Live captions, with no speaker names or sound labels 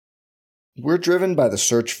We're driven by the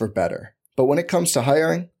search for better. But when it comes to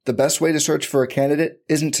hiring, the best way to search for a candidate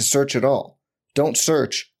isn't to search at all. Don't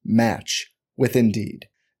search, match with Indeed.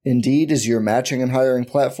 Indeed is your matching and hiring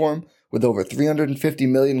platform with over 350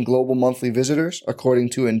 million global monthly visitors,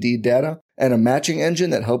 according to Indeed data, and a matching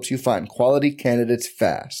engine that helps you find quality candidates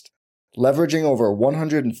fast. Leveraging over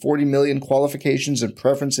 140 million qualifications and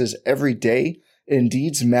preferences every day,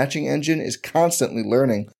 Indeed's matching engine is constantly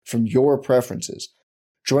learning from your preferences.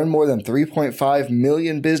 Join more than 3.5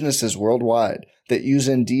 million businesses worldwide that use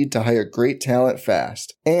Indeed to hire great talent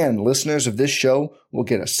fast. And listeners of this show will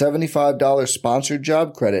get a $75 sponsored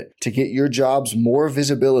job credit to get your jobs more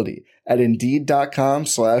visibility at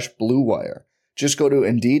Indeed.com/Blue Wire. Just go to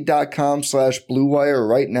Indeed.com/Blue Wire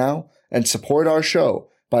right now and support our show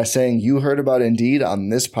by saying you heard about Indeed on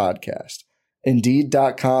this podcast.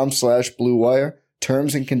 Indeed.com/Blue Wire.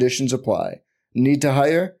 Terms and conditions apply. Need to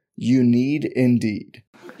hire? You need Indeed.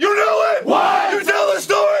 You knew it! Why? You tell the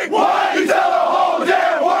story! Why? You tell the whole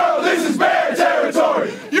damn world this is bear territory!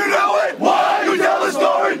 You knew it! Why? You tell the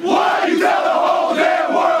story! Why? You tell the whole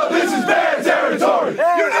damn world this is bear territory!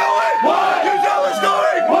 You knew it! Why? You tell the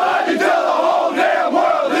story! Why? You tell the whole damn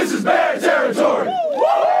world this is bear territory!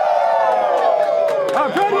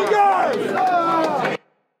 I'm coming, guys!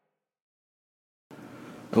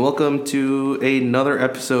 And welcome to another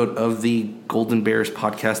episode of the Golden Bears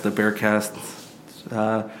podcast, the Bearcast.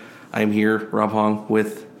 I'm here, Rob Hong,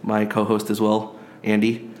 with my co-host as well,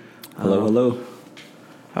 Andy. Hello.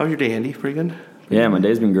 How was your day, Andy? Pretty good? Yeah, my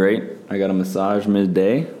day's been great. I got a massage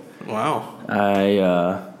midday. Wow.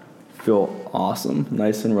 I feel awesome,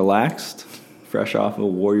 nice and relaxed, fresh off a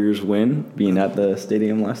Warriors win, being at the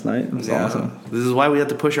stadium last night. It was awesome. This is why we had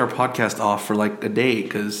to push our podcast off for like a day,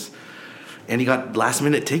 because Andy got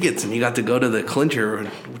last-minute tickets, and he got to go to the clincher,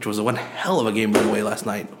 which was one hell of a game, by the way, last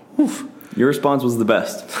night. Oof. Your response was the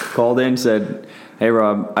best. Called in, said, "Hey,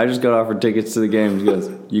 Rob, I just got offered tickets to the game." He goes,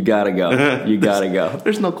 "You got to go. You got to go."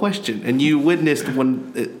 There's no question. And you witnessed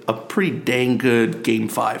a pretty dang good Game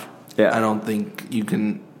 5. Yeah. I don't think you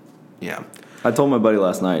can, yeah. I told my buddy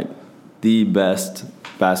last night, the best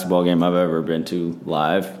basketball game I've ever been to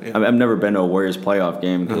live. Yeah. I've never been to a Warriors playoff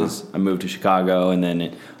game because I moved to Chicago, and then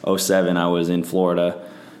in 2007 I was in Florida.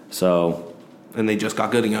 So... And they just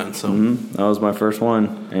got good again, so... That was my first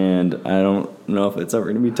one, and I don't know if it's ever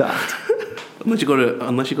going to be topped. unless you go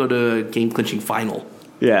to a game-clinching final.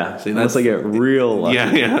 Yeah, see, unless I get real lucky.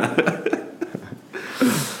 Yeah.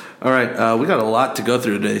 All right, we got a lot to go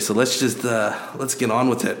through today, so let's just let's get on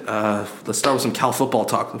with it. Let's start with some Cal football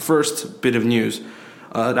talk. The first bit of news,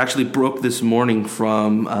 it actually broke this morning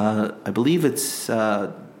from, I believe it's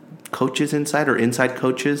Coaches Inside or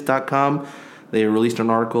InsideCoaches.com. They released an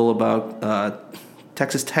article about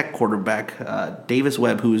Texas Tech quarterback Davis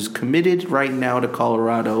Webb, who's committed right now to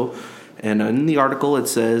Colorado. And in the article, it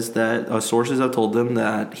says that sources have told them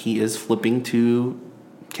that he is flipping to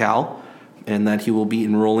Cal and that he will be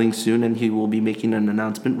enrolling soon, and he will be making an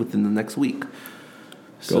announcement within the next week.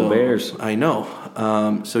 Go Bears! I know.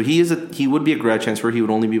 So he would be a grad transfer. He would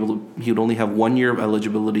only have 1 year of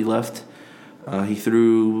eligibility left. He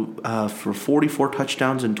threw for 44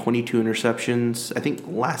 touchdowns and 22 interceptions, I think,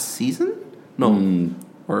 last season? No.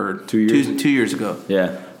 Or 2 years ago.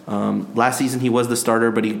 Yeah. Last season he was the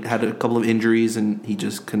starter, but he had a couple of injuries, and he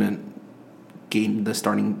just couldn't gain the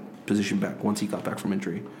starting position back once he got back from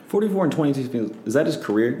injury. 44 and 22, is that his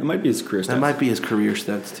career? It might be his career stats. That might be his career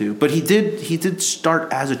stats, too. But he did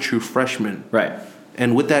start as a true freshman. Right.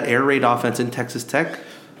 And with that air raid offense in Texas Tech...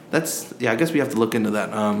 I guess we have to look into that.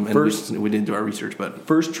 And we didn't do our research, but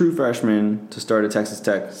first true freshman to start at Texas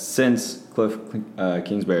Tech since Cliff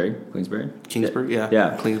Kingsbury. Kingsbury,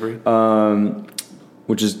 yeah, Kingsbury.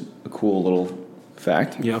 Which is a cool little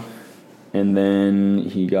fact. Yeah. And then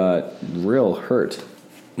he got real hurt,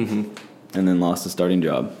 and then lost his starting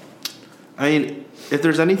job. I mean, if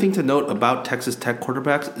there's anything to note about Texas Tech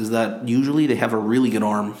quarterbacks, is that usually they have a really good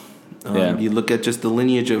arm. You look at just the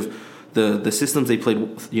lineage of the systems they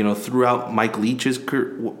played, throughout Mike Leach's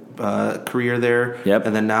career there,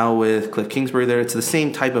 and then now with Cliff Kingsbury there, it's the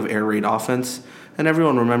same type of air raid offense, and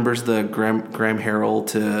everyone remembers the Graham Harrell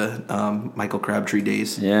to Michael Crabtree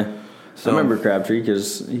days. Yeah, so I remember Crabtree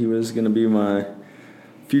because he was going to be my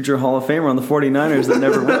future Hall of Famer on the 49ers that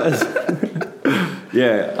never was.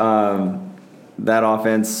 That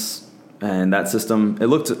offense and that system, it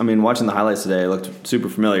looked, watching the highlights today, it looked super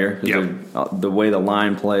familiar. The way the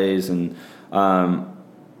line plays, and I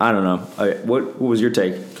don't know. What was your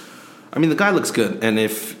take? I mean, the guy looks good, and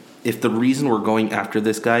if the reason we're going after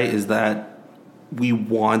this guy is that we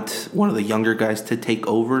want one of the younger guys to take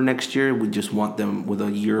over next year. We just want them with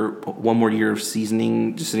one more year of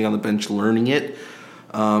seasoning, just sitting on the bench learning it.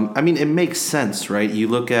 I mean, it makes sense, right? You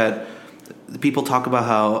look at people talk about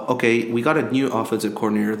how, okay, we got a new offensive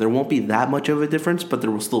coordinator. There won't be that much of a difference, but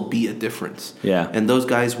there will still be a difference. Yeah. And those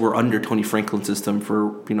guys were under Tony Franklin's system for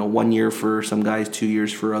 1 year for some guys, 2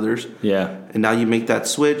 years for others. Yeah. And now you make that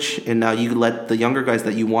switch, and now you let the younger guys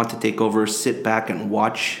that you want to take over sit back and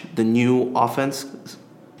watch the new offense,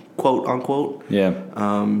 quote unquote. Yeah.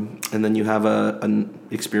 And then you have an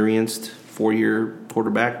experienced 4-year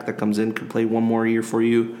quarterback that comes in, could play 1 more year for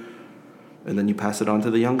you, and then you pass it on to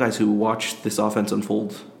the young guys who watch this offense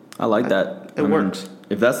unfold. I like that. It works.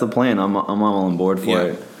 If that's the plan, I'm all on board for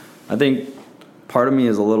it. I think part of me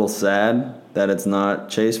is a little sad that it's not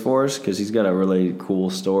Chase Forrest because he's got a really cool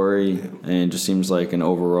story and just seems like an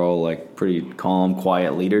overall like pretty calm,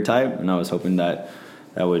 quiet leader type. And I was hoping that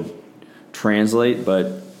would translate.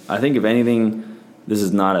 But I think if anything, this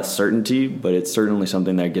is not a certainty, but it's certainly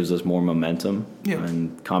something that gives us more momentum. Yeah.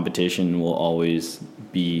 And competition will always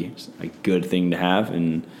be a good thing to have.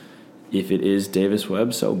 And if it is Davis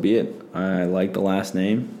Webb, so be it. I like the last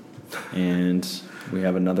name, and we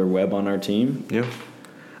have another Webb on our team. Yeah.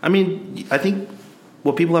 I mean, I think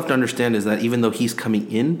what people have to understand is that even though he's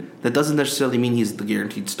coming in, that doesn't necessarily mean he's the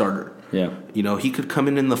guaranteed starter. Yeah. He could come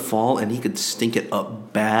in the fall and he could stink it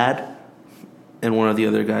up bad, and one of the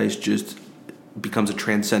other guys just becomes a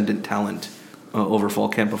transcendent talent over fall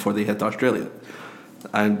camp before they head to Australia.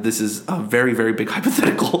 And this is a very, very big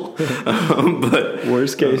hypothetical, but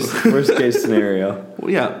worst case scenario.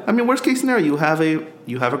 Yeah, I mean, worst case scenario, you have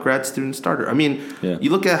a grad student starter. I mean, You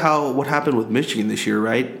look at what happened with Michigan this year,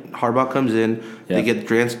 right? Harbaugh comes in, they get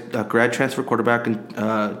grad transfer quarterback and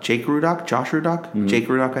Josh Rudock, Jake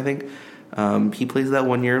Rudock, I think. He plays that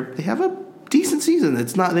 1 year. They have a decent season. They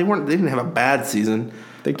didn't have a bad season.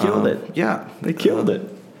 They killed it. Yeah, they killed it.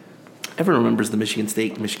 Everyone remembers the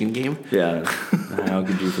Michigan game. Yeah, how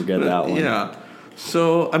could you forget that one? Yeah.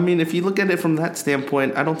 So, I mean, if you look at it from that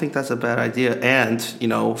standpoint, I don't think that's a bad idea. And,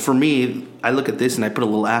 for me, I look at this and I put a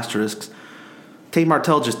little asterisk. Tate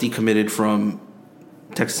Martell just decommitted from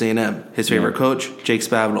Texas A&M. His favorite coach, Jake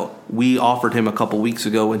Spavital. We offered him a couple weeks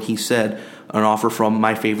ago and he said an offer from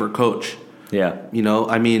my favorite coach. Yeah.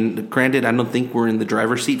 I mean, granted, I don't think we're in the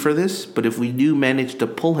driver's seat for this, but if we do manage to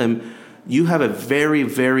pull him, you have a very,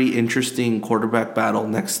 very interesting quarterback battle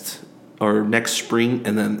next spring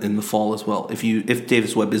and then in the fall as well. If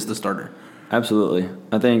Davis Webb is the starter, absolutely.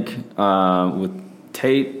 I think with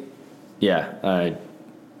Tate, I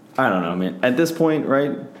don't know, man. At this point,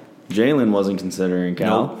 right? Jalen wasn't considering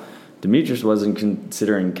Cal. Nope. Demetrius wasn't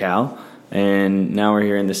considering Cal, and now we're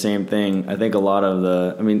hearing the same thing. I think a lot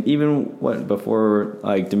of even before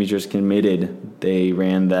Demetrius committed, they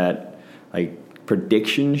ran that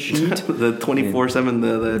prediction sheet. The 24/7,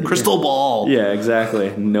 the crystal ball. Yeah, exactly.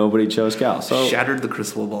 Nobody chose Cal. So shattered the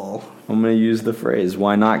crystal ball. I'm going to use the phrase,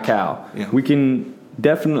 why not Cal? Yeah. We can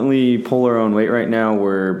definitely pull our own weight right now.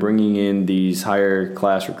 We're bringing in these higher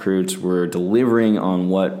class recruits. We're delivering on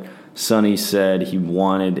what Sonny said he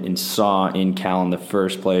wanted and saw in Cal in the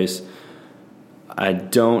first place. I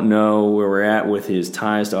don't know where we're at with his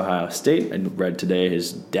ties to Ohio State. I read today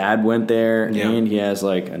his dad went there, and he has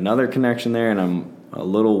another connection there, and I'm a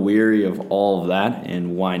little weary of all of that.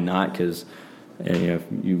 And why not? Because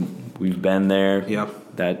we've been there. Yeah.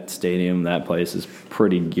 That stadium, that place is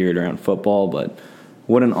pretty geared around football, but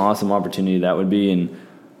what an awesome opportunity that would be. And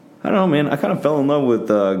I don't know, man, I kind of fell in love with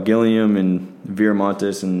Gilliam and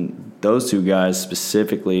Viramontes and those two guys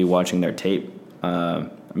specifically watching their tape.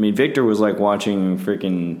 Victor was like watching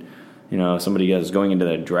freaking, somebody was going into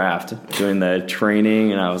the draft, doing the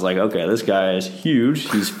training, and I was like, okay, this guy is huge,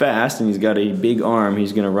 he's fast, and he's got a big arm,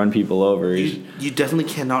 he's going to run people over. You definitely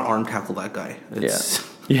cannot arm tackle that guy. It's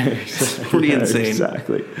pretty insane.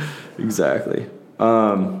 Exactly.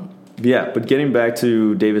 But getting back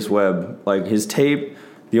to Davis Webb, his tape,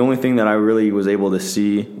 the only thing that I really was able to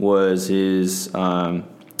see was his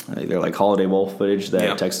either Holiday Bowl footage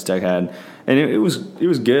that Texas Tech had. And it was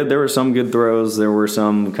good. There were some good throws. There were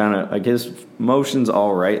some kind of his motion's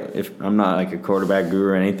all right. If I'm not a quarterback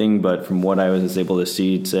guru or anything, but from what I was able to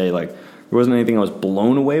see, there wasn't anything I was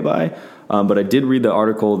blown away by. But I did read the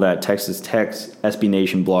article that Texas Tech's SB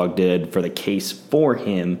Nation blog did for the case for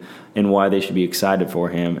him and why they should be excited for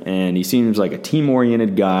him. And he seems like a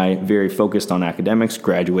team-oriented guy, very focused on academics,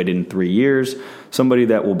 graduated in 3 years, somebody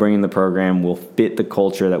that will bring in the program, will fit the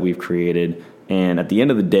culture that we've created. And at the end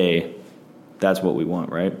of the day, that's what we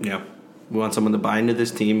want, right? Yeah. We want someone to buy into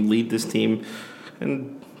this team, lead this team,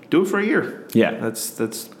 and do it for a year. Yeah.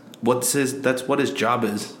 That's what his job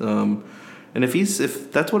is. And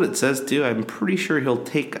if that's what it says too, I'm pretty sure he'll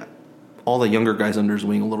take all the younger guys under his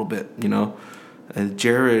wing a little bit.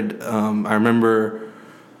 Jared, I remember.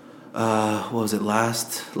 What was it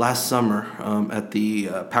last summer at the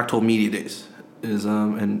Pac-12 Media Days?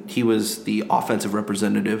 And he was the offensive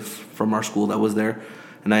representative from our school that was there.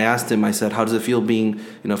 And I asked him, I said, how does it feel being,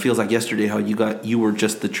 it feels like yesterday how you were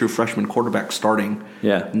just the true freshman quarterback starting.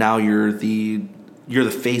 Yeah. Now you're the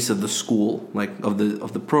face of the school, like of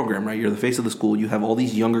the program, right? You're the face of the school. You have all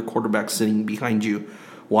these younger quarterbacks sitting behind you,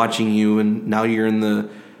 watching you, and now you're in the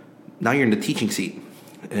teaching seat.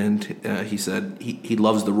 And he said he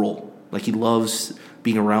loves the role. Like, he loves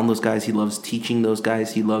being around those guys. He loves teaching those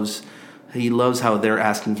guys. He loves how they're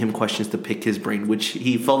asking him questions to pick his brain, which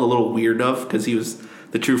he felt a little weird of because he was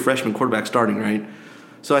the true freshman quarterback starting, right?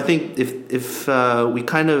 So I think if we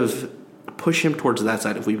kind of push him towards that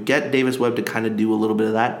side, if we get Davis Webb to kind of do a little bit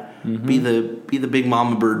of that, be the big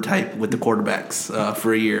mama bird type with the quarterbacks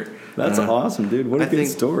for a year. That's awesome, dude. What a good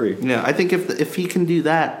story. Yeah, I think if he can do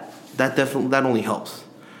that, that only helps.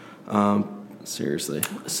 Seriously.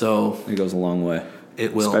 So it goes a long way.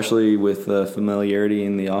 It will. Especially with familiarity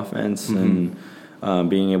in the offense and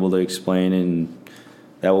being able to explain, and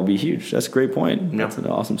that will be huge. That's a great point. Yep. That's an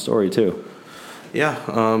awesome story, too.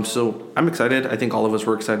 Yeah, so I'm excited. I think all of us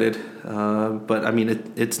were excited. But, I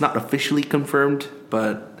mean, it's not officially confirmed,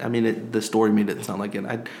 but, I mean, the story made it sound like it.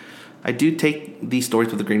 I do take these stories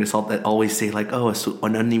with a grain of salt that always say, like, oh,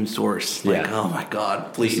 an unnamed source. Like, oh, my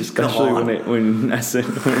God, please, especially come on. when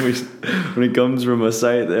it comes from a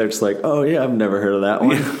site that's like, oh, yeah, I've never heard of that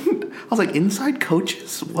one. I was like, inside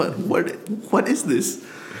coaches? What is this?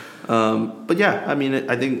 But, yeah, I mean,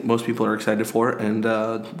 I think most people are excited for it, and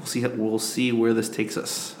we'll see where this takes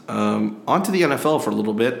us. On to the NFL for a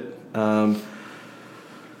little bit.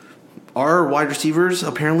 Our wide receivers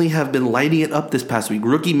apparently have been lighting it up this past week.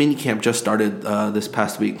 Rookie minicamp just started this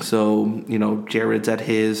past week. So, Jared's at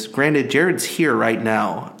his. Granted, Jared's here right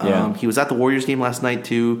now. He was at the Warriors game last night,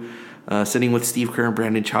 too, sitting with Steve Kerr and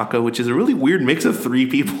Brandon Chaka, which is a really weird mix of three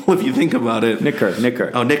people if you think about it. Nick Kerr.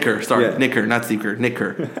 Oh, Nick Kerr. Sorry. Yeah. Nick Kerr, not Steve Kerr. Nick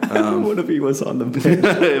Kerr. What if he was on the bench?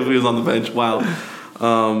 If he was on the bench. Wow.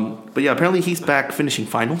 But, yeah, apparently he's back finishing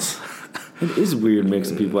finals. It is a weird mix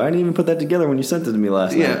of people. I didn't even put that together when you sent it to me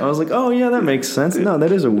last night. I was like, oh, yeah, that makes sense. No,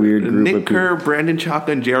 that is a weird group of people. Nick Kerr, Brandon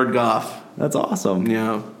Chaka, and Jared Goff. That's awesome.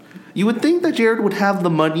 Yeah. You would think that Jared would have the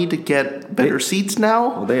money to get better seats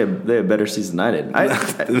now. Well, they have better seats than I did. I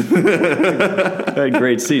had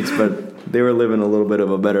great seats, but they were living a little bit of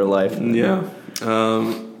a better life. Yeah.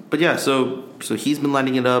 But, yeah, so he's been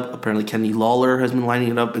lining it up. Apparently Kenny Lawler has been lining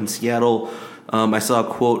it up in Seattle. I saw a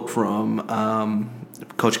quote from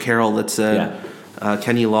Coach Carroll that said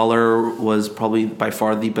Kenny Lawler was probably by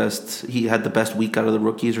far the best. He had the best week out of the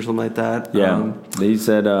rookies or something like that. Yeah, he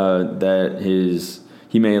said that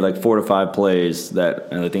he made like 4 to 5 plays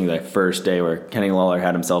that I think that first day where Kenny Lawler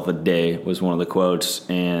had himself a day was one of the quotes,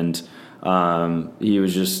 and he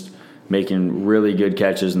was just making really good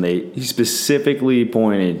catches, and he specifically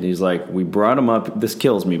pointed, he's like, we brought him up. This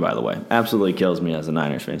kills me, by the way. Absolutely kills me as a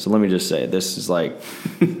Niners fan. So let me just say, this is like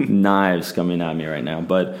knives coming at me right now.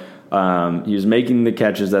 But he was making the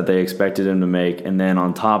catches that they expected him to make, and then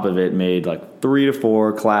on top of it made like 3 to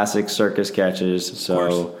 4 classic circus catches.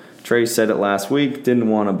 So Trey said it last week, didn't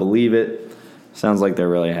want to believe it. Sounds like they're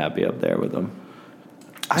really happy up there with him.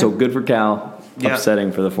 So good for Cal.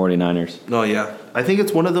 Upsetting for the 49ers. Oh, yeah. I think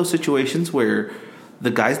it's one of those situations where the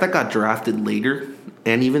guys that got drafted later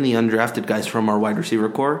and even the undrafted guys from our wide receiver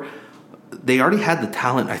core, they already had the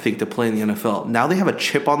talent, I think, to play in the NFL. Now they have a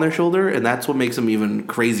chip on their shoulder, and that's what makes them even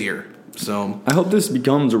crazier. So I hope this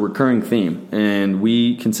becomes a recurring theme, and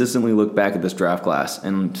we consistently look back at this draft class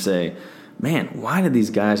and say, man, why did these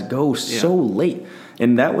guys go so late?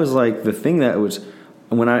 And that was like the thing that was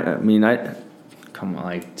when I come on,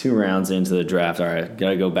 like 2 rounds into the draft, all right,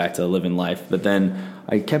 gotta go back to living life. But then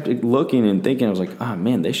I kept looking and thinking, I was like, oh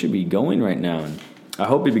man, they should be going right now. And I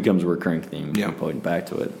hope it becomes a recurring theme. Yeah, pointing back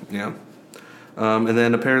to it. Yeah. And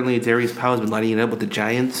then apparently Darius Powell has been lining it up with the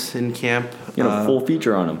Giants in camp. You know, full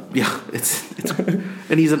feature on him. Yeah, it's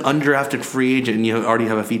and he's an undrafted free agent, and you already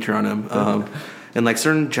have a feature on him. And like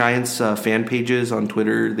certain Giants fan pages on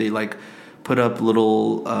Twitter, they like put up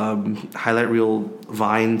little highlight reel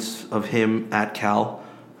vines of him at Cal,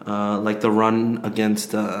 like the run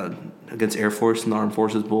against Air Force in the Armed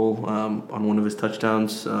Forces Bowl on one of his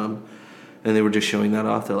touchdowns, and they were just showing that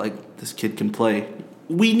off. They're like, this kid can play.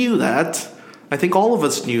 We knew that. I think all of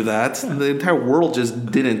us knew that. The entire world just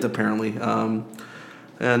didn't, apparently.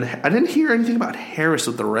 And I didn't hear anything about Harris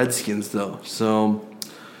with the Redskins, though. So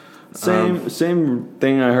Same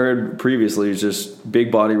thing I heard previously. Is just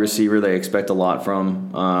big body receiver. They expect a lot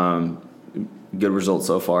from. Good results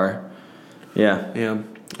so far. Yeah. Yeah.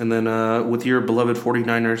 And then with your beloved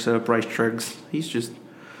 49ers, Bryce Treggs, he's just...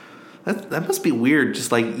 That must be weird.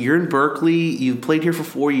 Just like you're in Berkeley, you played here for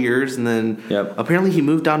 4 years, and then apparently he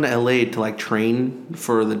moved down to LA to like train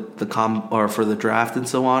for for the draft and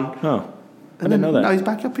so on. Oh, I didn't know that. Now he's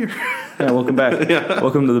back up here. Yeah, welcome back.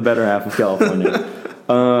 Welcome to the better half of California.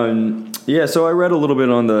 So I read a little bit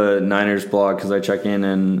on the Niners blog because I check in,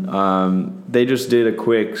 and they just did a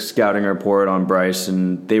quick scouting report on Bryce,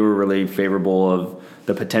 and they were really favorable of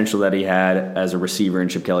the potential that he had as a receiver in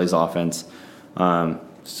Chip Kelly's offense.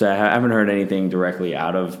 So I haven't heard anything directly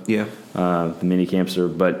out of the mini camps,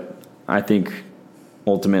 but I think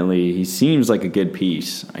ultimately he seems like a good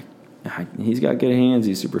piece. He's got good hands.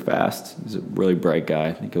 He's super fast. He's a really bright guy.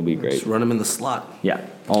 I think he'll be great. Just run him in the slot. Yeah,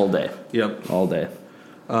 all day. Yep, all day.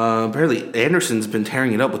 Apparently, Anderson's been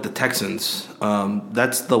tearing it up with the Texans.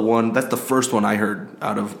 That's the first one I heard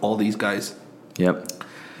out of all these guys. Yep.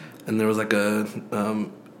 And there was like a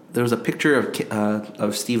picture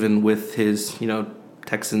of Steven with his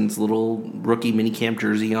Texans little rookie minicamp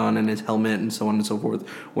jersey on and his helmet and so on and so forth.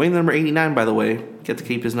 Weighing number 89, by the way. Get to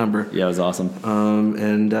keep his number. Yeah, it was awesome.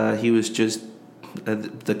 And he was just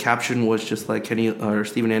the caption was just like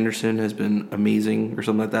Steven Anderson has been amazing or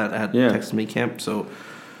something like that at Texas minicamp. So,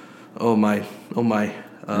 oh my,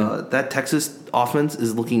 that Texas offense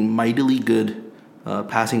is looking mightily good,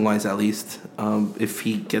 passing wise at least, if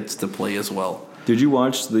he gets to play as well. Did you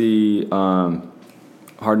watch the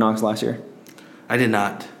Hard Knocks last year? I did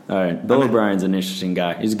not. All right. Bill O'Brien's an interesting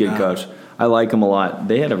guy. He's a good coach. I like him a lot.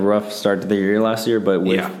 They had a rough start to the year last year, but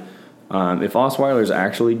if Osweiler's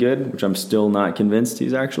actually good, which I'm still not convinced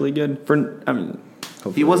he's actually good,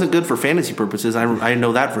 he wasn't good for fantasy purposes. I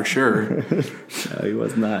know that for sure. No, he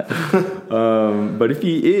was not. But if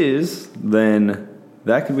he is, then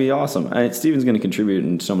that could be awesome. Steven's going to contribute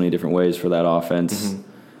in so many different ways for that offense.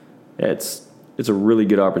 Mm-hmm. It's a really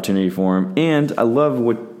good opportunity for him, and I love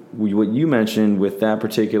what you mentioned with that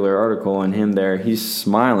particular article and him there. He's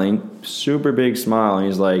smiling, super big smile, and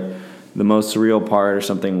he's like, the most surreal part or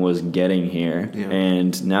something was getting here,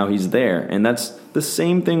 and now he's there. And that's the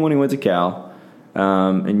same thing when he went to Cal.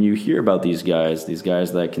 And you hear about these guys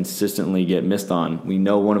that consistently get missed on. We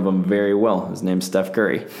know one of them very well. His name's Steph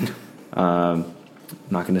Curry. I'm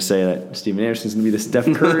not going to say that Steven Anderson's going to be the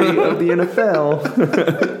Steph Curry of the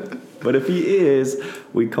NFL. But if he is,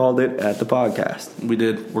 we called it at the podcast. We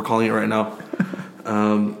did. We're calling it right now.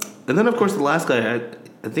 And then, of course, the last guy,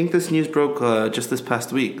 I think this news broke just this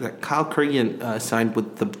past week, that Kyle Cregan signed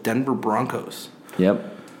with the Denver Broncos. Yep.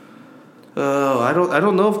 I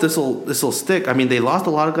don't know if this'll stick. I mean, they lost a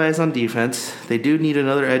lot of guys on defense. They do need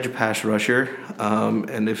another edge pass rusher.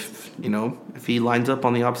 And if he lines up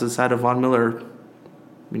on the opposite side of Von Miller,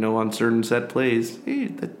 on certain set plays, he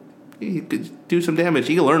could do some damage.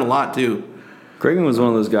 He could learn a lot too. Cregan was one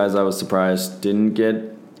of those guys I was surprised didn't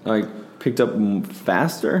get picked up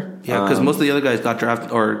faster. Yeah, because most of the other guys got drafted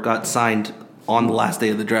or got signed on the last day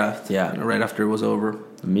of the draft. Yeah, right after it was over.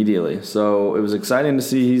 Immediately. So it was exciting to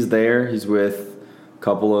see he's there. He's with a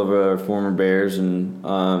couple of former Bears, and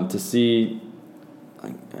to see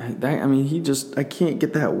that. I mean, I can't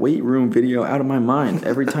get that weight room video out of my mind.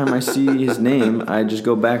 Every time I see his name, I just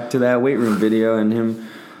go back to that weight room video and him.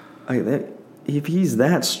 If he's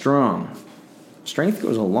that strong, strength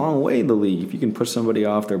goes a long way in the league. If you can push somebody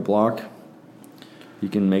off their block, you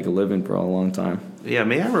can make a living for a long time. Yeah,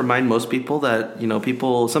 may I remind most people that,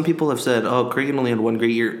 some people have said, oh, Cregan only had one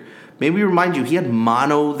great year. Maybe remind you, he had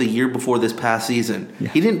mono the year before this past season. Yeah.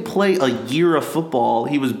 He didn't play a year of football.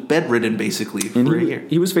 He was bedridden, basically, for a year.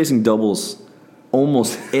 He was facing doubles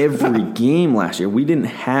almost every game last year. We didn't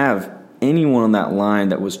have anyone on that line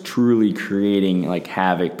that was truly creating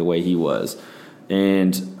havoc the way he was.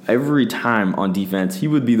 And every time on defense, he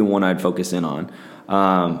would be the one I'd focus in on.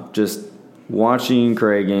 Just watching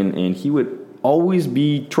Cregan, and he would always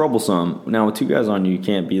be troublesome. Now, with two guys on you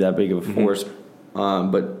can't be that big of a force.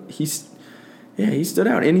 But he stood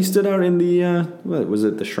out. And he stood out in the, was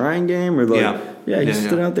it the Shrine game? Or he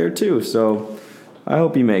stood out there too. So I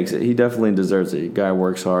hope he makes it. He definitely deserves it. The guy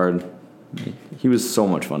works hard. He was so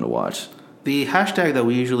much fun to watch. The hashtag that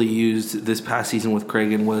we usually used this past season with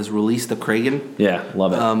Cregan was release the Cregan. Yeah,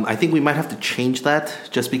 love it. I think we might have to change that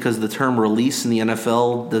just because the term release in the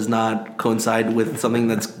NFL does not coincide with something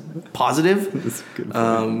that's positive. That's a good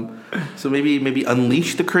point. So maybe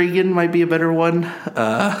unleash the Cregan might be a better one.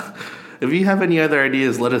 If you have any other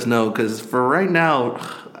ideas, let us know, because for right now,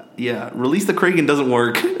 Release the Kraken doesn't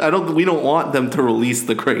work. We don't want them to release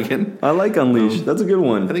the Kraken. I like Unleash. That's a good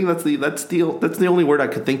one. I think that's the only word I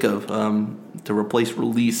could think of to replace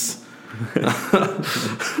release.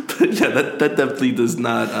 But yeah, that definitely does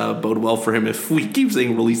not bode well for him if we keep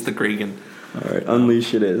saying release the Kraken. All right,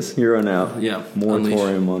 Unleash it is. Here on out. Yeah,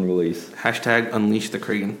 moratorium on release. Hashtag unleash the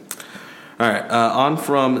Kraken. All right, on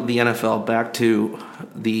from the NFL back to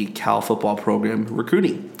the Cal football program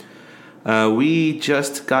recruiting. We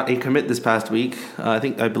just got a commit this past week.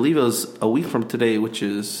 I believe it was a week from today,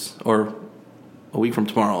 or a week from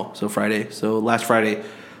tomorrow, so Friday. So last Friday,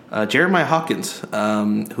 Jeremiah Hawkins,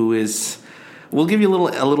 who is, we'll give you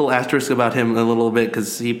a little asterisk about him in a little bit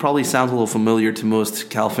because he probably sounds a little familiar to most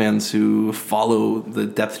Cal fans who follow the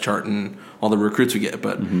depth chart and all the recruits we get.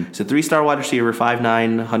 But he's a 3-star wide receiver,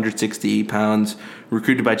 5'9", 168 pounds,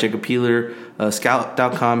 recruited by Jacob Peeler.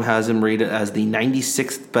 Scout.com has him rated as the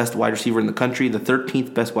 96th best wide receiver in the country, the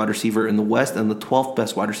 13th best wide receiver in the West, and the 12th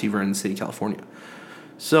best wide receiver in the state of California.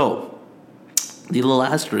 So, the little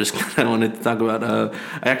asterisk I wanted to talk about, I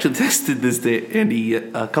actually texted this to Andy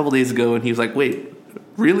a couple days ago, and he was like, wait,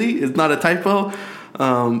 really? It's not a typo?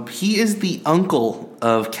 He is the uncle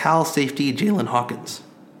of Cal safety Jalen Hawkins.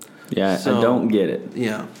 Yeah, so, I don't get it.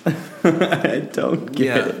 Yeah. I don't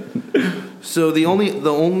get it. So the only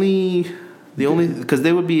because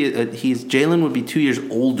they would be Jalen would be 2 years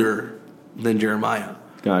older than Jeremiah.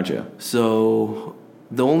 Gotcha. So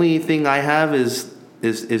the only thing I have is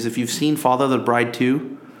if you've seen Father of the Bride 2,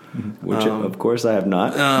 which of course I have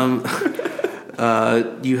not.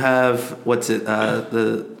 You have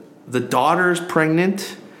the daughter's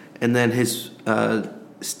pregnant, and then his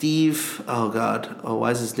Steve. Oh God! Oh,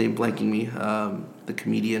 why is his name blanking me? The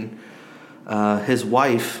comedian. His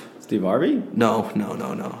wife. Steve Harvey? No.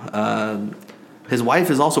 His wife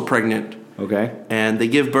is also pregnant. Okay. And they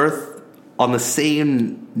give birth on the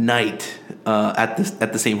same night at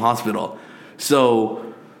the same hospital.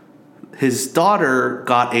 So his daughter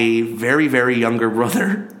got a very, very younger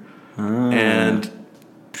brother. And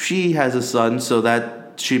she has a son, so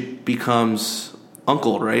that she becomes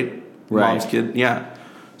uncle, right? Mom's kid. Yeah.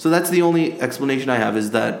 So that's the only explanation I have is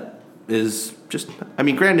just, I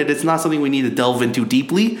mean, granted, it's not something we need to delve into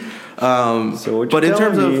deeply. So what you're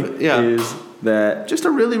telling me is that just a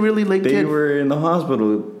really, really late kid. They were in the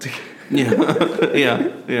hospital. Yeah.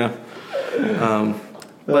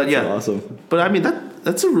 But yeah, awesome. But I mean,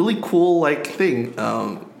 that's a really cool thing.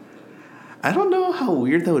 I don't know how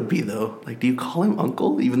weird that would be though. Like, do you call him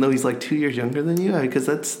uncle even though he's 2 years younger than you? Because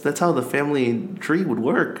that's how the family tree would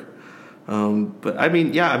work. But I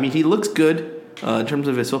mean, he looks good. In terms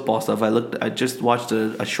of his football stuff, I just watched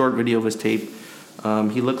a short video of his tape.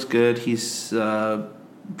 He looks good. He's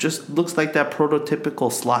just looks like that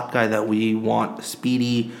prototypical slot guy that we want,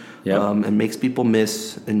 speedy, and makes people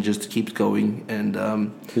miss and just keeps going. And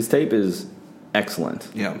his tape is excellent.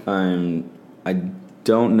 Yeah. I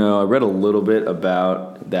don't know. I read a little bit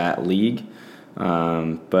about that league,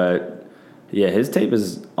 but yeah, his tape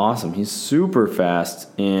is awesome. He's super fast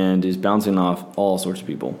and is bouncing off all sorts of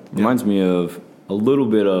people. Reminds me of a little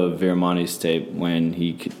bit of Viramonte's tape when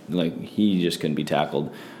he just couldn't be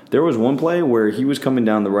tackled. There was one play where he was coming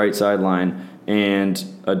down the right sideline and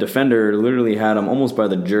a defender literally had him almost by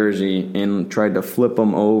the jersey and tried to flip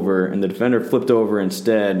him over, and the defender flipped over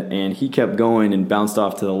instead, and he kept going and bounced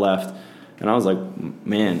off to the left. And I was like,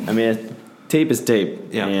 man, I mean, tape is tape.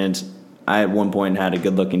 Yeah. And I at one point had a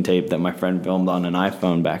good-looking tape that my friend filmed on an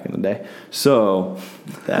iPhone back in the day. So,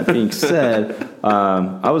 that being said,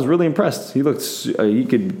 I was really impressed. He looked,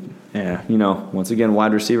 once again,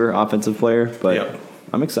 wide receiver, offensive player. But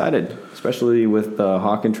I'm excited, especially with the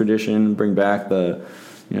Hawkin tradition. Bring back the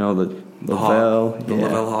Lavelle. The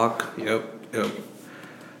Lavelle Hawk. Yep.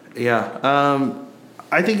 Yeah.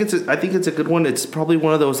 I think it's a good one. It's probably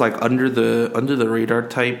one of those under the radar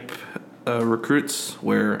type recruits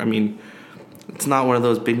where, I mean, it's not one of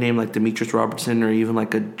those big name like Demetrius Robertson or even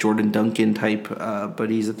like a Jordan Duncan type, but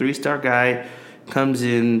he's a 3-star guy, comes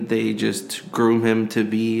in, they just groom him to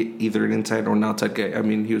be either an inside or an outside guy. I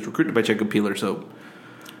mean, he was recruited by Jacob Peeler, so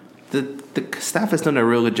the staff has done a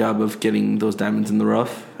real good job of getting those diamonds in the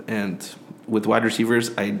rough, and with wide receivers,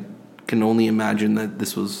 I can only imagine that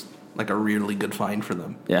this was a really good find for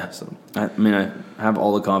them. Yeah. So I have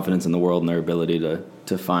all the confidence in the world in their ability to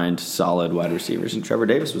find solid wide receivers. And Trevor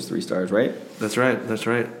Davis was 3 stars, right? That's right.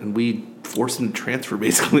 And we forced him to transfer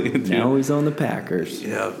basically. Now he's on the Packers.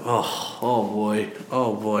 Yeah.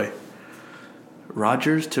 Oh boy.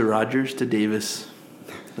 Rodgers to Davis.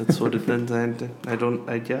 That's what it meant.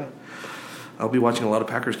 I'll be watching a lot of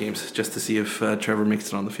Packers games just to see if Trevor makes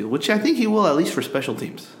it on the field, which I think he will, at least for special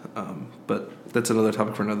teams. But that's another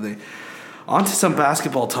topic for another day. On to some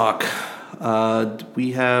basketball talk.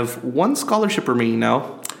 We have one scholarship remaining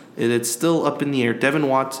now. It's still up in the air. Devin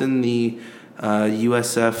Watson, the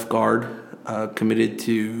USF guard, committed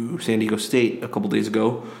to San Diego State a couple days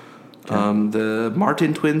ago. The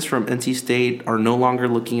Martin twins from NC State are no longer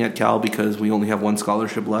looking at Cal because we only have one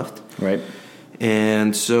scholarship left. Right.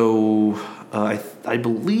 And so I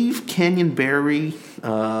believe Canyon Berry,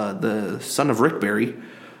 the son of Rick Berry,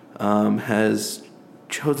 has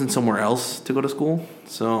chosen somewhere else to go to school.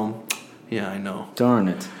 So, yeah, I know. Darn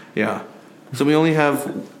it. Yeah. So we only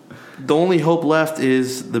have... The only hope left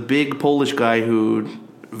is the big Polish guy who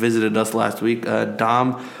visited us last week,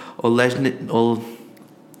 Dom Oleśniak.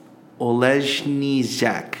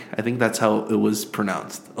 I think that's how it was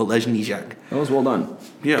pronounced. Oleśniak. That was well done.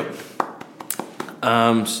 Yeah.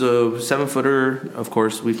 So 7-footer, of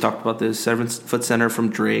course, we've talked about this. 7-foot center from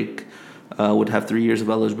Drake would have 3 years of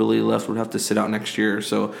eligibility left, would have to sit out next year.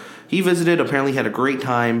 So he visited, apparently had a great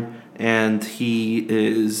time, and he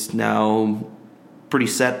is now pretty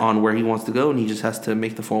set on where he wants to go, and he just has to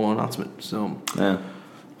make the formal announcement. So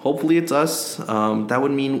hopefully it's us. That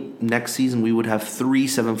would mean next season we would have 3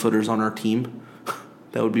 7-footers on our team.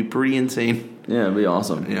 That would be pretty insane. Yeah, it'd be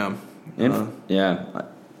awesome. Yeah. And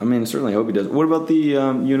I mean, certainly hope he does. What about the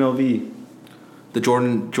UNLV? The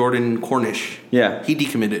Jordan Cornish. Yeah. He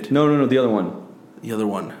decommitted. No, the other one. The other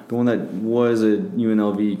one. The one that was a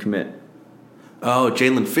UNLV commit. Oh,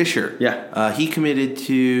 Jalen Fisher. Yeah. He committed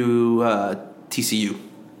to TCU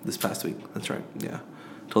this past week. That's right. Yeah.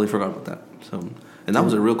 Totally forgot about that. So, and that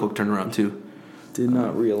was a real quick turnaround too. Did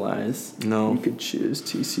not realize you could choose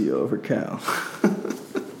TCU over Cal.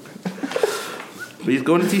 But he's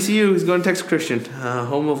going to TCU. He's going to Texas Christian,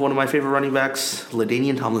 home of one of my favorite running backs,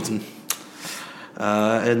 LaDainian Tomlinson.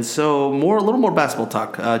 And so, a little more basketball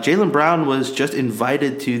talk. Jaylen Brown was just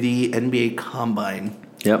invited to the NBA Combine.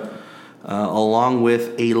 Yep. Along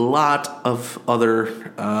with a lot of other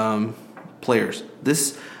players.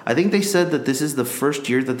 I think they said that this is the first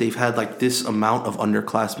year that they've had like this amount of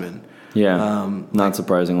underclassmen. Yeah, not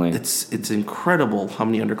surprisingly. It's incredible how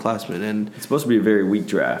many underclassmen, and it's supposed to be a very weak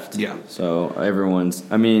draft. Yeah. So everyone's,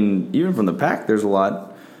 I mean, even from the pack, there's a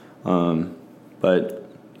lot. But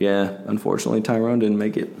yeah, unfortunately, Tyrone didn't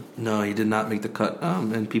make it. No, he did not make the cut.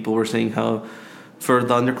 And people were saying how for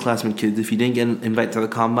the underclassmen kids, if you didn't get an invite to the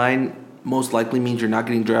Combine, most likely means you're not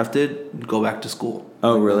getting drafted. Go back to school.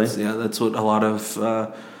 Oh, really? That's what a lot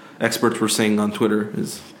of experts were saying on Twitter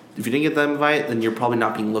is. If you didn't get that invite, then you're probably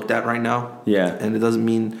not being looked at right now. Yeah. And that doesn't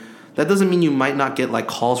mean you might not get like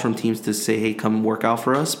calls from teams to say, hey, come work out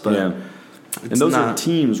for us. But yeah. And those are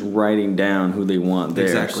teams writing down who they want there.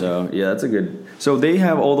 Exactly. So yeah, that's a good. So they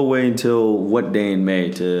have all the way until what day in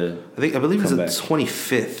May to? I believe it's the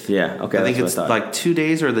 25th. Yeah. Okay. I think it's like 2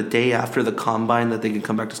 days or the day after the Combine that they can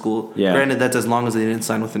come back to school. Yeah. Granted, that's as long as they didn't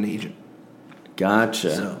sign with an agent.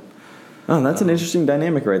 Gotcha. So. Oh, that's an interesting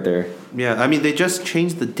dynamic right there. Yeah, I mean, they just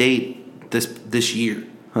changed the date this year.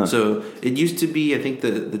 Huh. So it used to be, I think,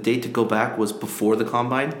 the date to go back was before the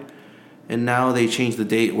Combine. And now they changed the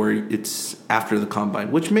date where it's after the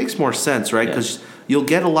Combine, which makes more sense, right? Because you'll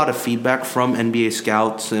get a lot of feedback from NBA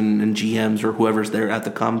scouts and GMs or whoever's there at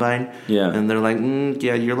the Combine. Yeah. And they're like,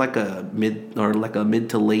 you're like a mid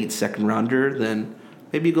to late second rounder. Then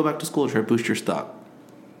maybe you go back to school to try to boost your stock.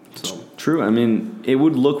 So. True. I mean, it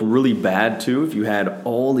would look really bad, too, if you had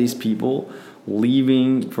all these people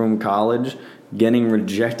leaving from college, getting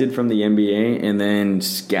rejected from the NBA, and then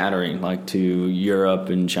scattering, like, to Europe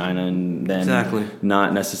and China, and then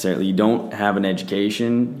not necessarily. You don't have an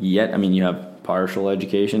education yet. I mean, you have partial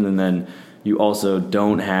education, and then you also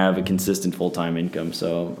don't have a consistent full-time income.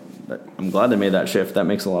 So I'm glad they made that shift. That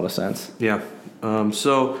makes a lot of sense. Yeah.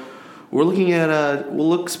 So... we're looking at we'll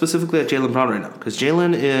look specifically at Jaylen Brown right now because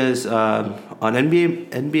Jaylen is on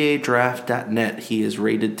NBA Draft.net. He is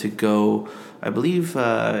rated to go, I believe,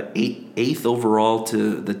 eighth overall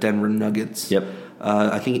to the Denver Nuggets. Yep.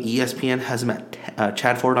 I think ESPN has him at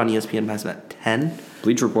Chad Ford on ESPN has him at 10.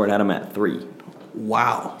 Bleacher Report had him at 3.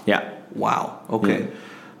 Wow. Yeah. Wow. Okay.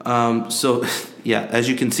 So, yeah, as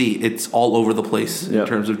you can see, it's all over the place in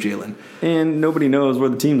terms of Jaylen. And nobody knows where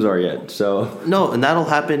the teams are yet. So no, and that'll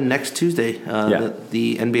happen next Tuesday.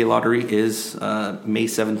 The NBA lottery is May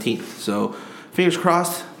 17th. So fingers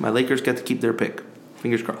crossed, my Lakers get to keep their pick.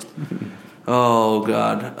 Fingers crossed. Oh,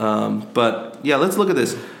 God. But, yeah, let's look at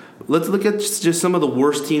this. Let's look at just some of the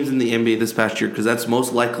worst teams in the NBA this past year because that's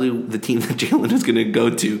most likely the team that Jaylen is going to go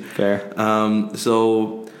to. Fair.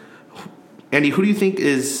 So Andy, who do you think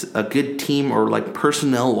is a good team or like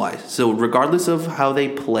personnel wise? So regardless of how they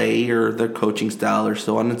play or their coaching style or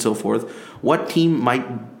so on and so forth, what team might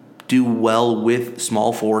do well with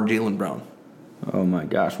small forward Jaylen Brown? Oh my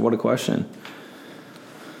gosh, what a question.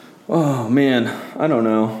 Oh man, I don't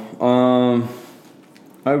know.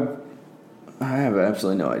 I have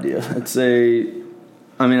absolutely no idea. I'd say,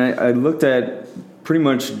 I looked at pretty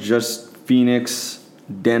much just Phoenix,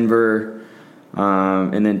 Denver,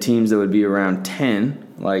 and then teams that would be around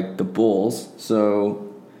 10, like the Bulls.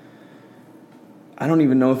 So I don't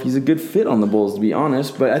even know if he's a good fit on the Bulls, to be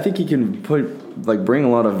honest, but I think he can bring a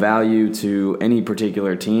lot of value to any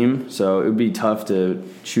particular team. So it would be tough to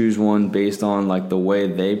choose one based on like the way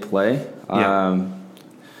they play. Yeah.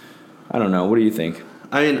 I don't know. What do you think?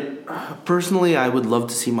 I mean, personally, I would love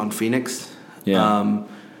to see him on Phoenix. Yeah.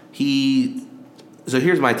 So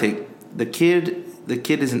here's my take. The kid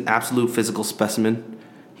is an absolute physical specimen.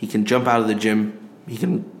 He can jump out of the gym. He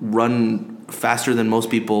can run faster than most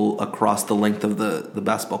people across the length of the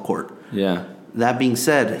basketball court. Yeah. That being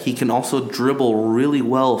said, he can also dribble really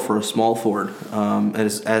well for a small forward.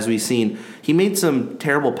 As we've seen, he made some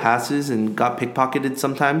terrible passes and got pickpocketed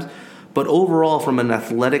sometimes. But overall, from an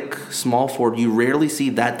athletic small forward, you rarely see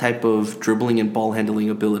that type of dribbling and ball handling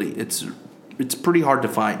ability. It's pretty hard to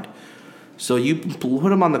find. So you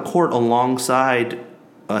put him on the court alongside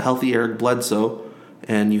a healthy Eric Bledsoe,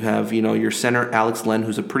 and you have your center Alex Len,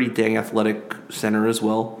 who's a pretty dang athletic center as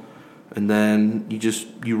well. And then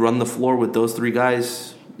you run the floor with those three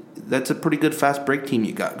guys. That's a pretty good fast break team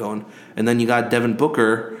you got going. And then you got Devin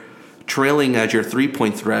Booker trailing as your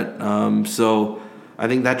 3-point threat. So I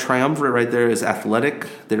think that triumvirate right there is athletic.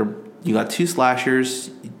 You got 2 slashers,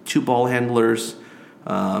 2 ball handlers,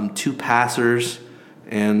 2 passers,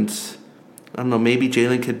 and I don't know, maybe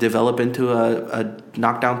Jaylen could develop into a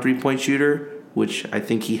knockdown 3-point shooter, which I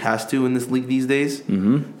think he has to in this league these days.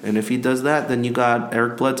 Mm-hmm. And if he does that, then you got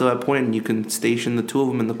Eric Bledsoe at point, and you can station the 2 of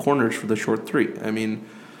them in the corners for the short 3. I mean,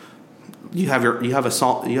 you have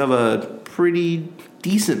a pretty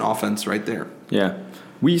decent offense right there. Yeah.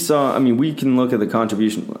 We can look at the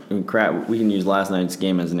contribution. Crab, we can use last night's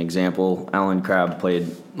game as an example. Allen Crabbe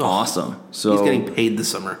played awesome. So he's getting paid this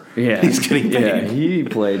summer. Yeah, he's getting paid. Yeah, he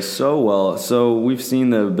played so well. So we've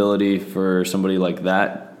seen the ability for somebody like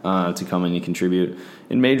that to come in and contribute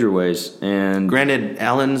in major ways. And granted,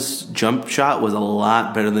 Allen's jump shot was a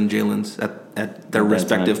lot better than Jaylen's at their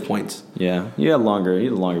respective points. Yeah, he had a longer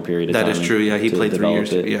period of time. That is true. Yeah, he played 3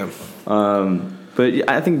 years. Yeah. But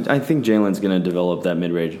I think Jaylen's going to develop that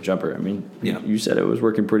mid-range jumper. I mean, you said it was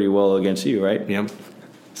working pretty well against you, right? Yeah.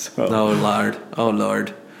 So. Oh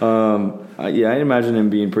Lord. I imagine him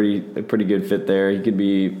being a pretty good fit there. He could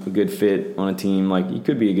be a good fit on a team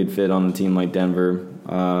like Denver.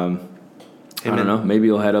 I don't know. Maybe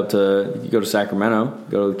he'll head up to go to Sacramento,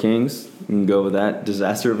 go to the Kings, and go with that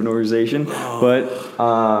disaster of an organization. But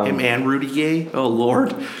him and Rudy Gay. Oh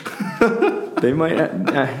Lord. They might.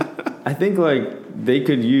 I think they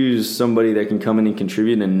could use somebody that can come in and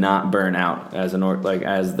contribute and not burn out as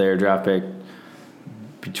their draft pick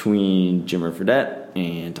between Jimmer Fredette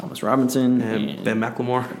and Thomas Robinson and Ben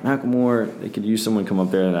McLemore. They could use someone come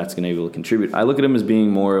up there that's going to be able to contribute. I look at him as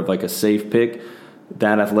being more of like a safe pick.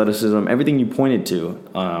 That athleticism, everything you pointed to,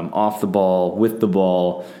 off the ball, with the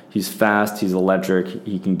ball, he's fast, he's electric,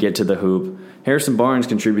 he can get to the hoop. Harrison Barnes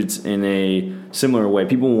contributes in a similar way.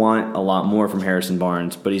 People want a lot more from Harrison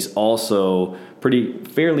Barnes, but he's also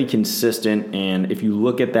fairly consistent. And if you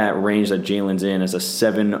look at that range that Jaylen's in as a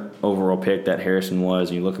 7 overall pick that Harrison was,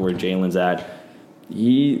 and you look at where Jaylen's at,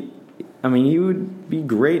 he would be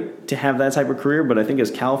great to have that type of career. But I think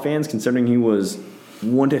as Cal fans, considering he was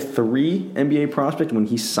 1 to 3 NBA prospect when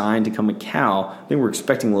he signed to come to Cal, I think we're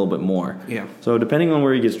expecting a little bit more. Yeah. So depending on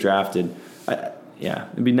where he gets drafted,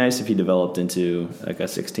 it'd be nice if he developed into like a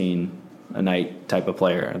 16 a night type of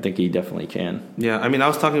player. I think he definitely can. Yeah, I mean, I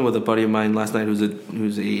was talking with a buddy of mine last night who's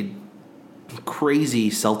a crazy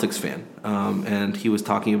Celtics fan, and he was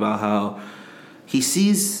talking about how he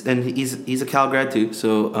sees, and he's a Cal grad too,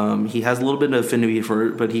 so he has a little bit of affinity for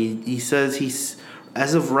it, but he says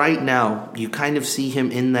as of right now, you kind of see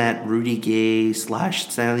him in that Rudy Gay /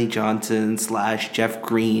 Stanley Johnson / Jeff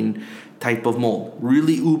Green type of mold.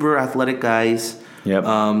 Really uber athletic guys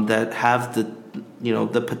that have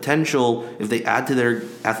the potential, if they add to their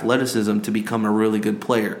athleticism, to become a really good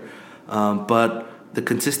player. But the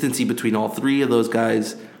consistency between all 3 of those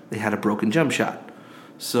guys, they had a broken jump shot.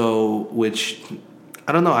 So, which,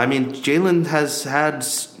 I don't know. I mean, Jaylen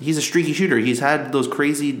he's a streaky shooter. He's had those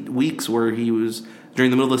crazy weeks where he was,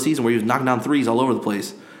 during the middle of the season, where he was knocking down threes all over the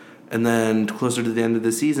place. And then closer to the end of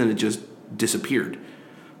the season, it just disappeared.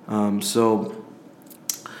 So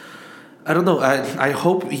I don't know. I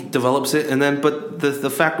hope he develops it, but the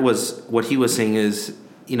fact was what he was saying is,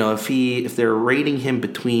 if they're rating him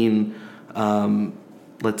between,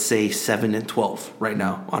 let's say 7 and 12 right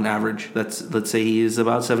now on average. Let's say he is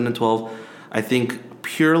about 7 and 12. I think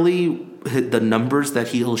purely the numbers that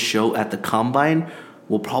he'll show at the combine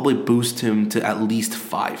will probably boost him to at least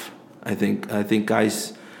 5. I think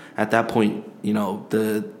guys at that point,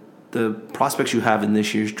 the prospects you have in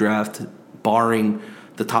this year's draft, barring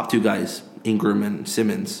the top 2 guys, Ingram and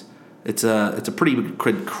Simmons, it's a pretty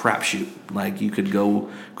good crapshoot. Like, you could go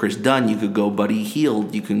Chris Dunn, you could go Buddy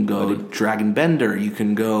Hield, you can go Dragon Bender, you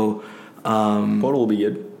can go Poeltl will be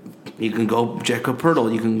good. You can go Jakob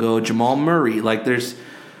Poeltl, you can go Jamal Murray. Like, there's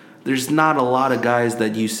not a lot of guys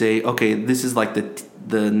that you say, okay, this is like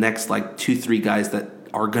the next like 2-3 guys that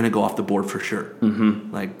are going to go off the board for sure.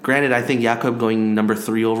 Mm-hmm. Like, granted, I think Jakob going number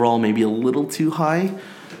 3 overall maybe a little too high,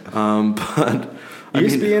 but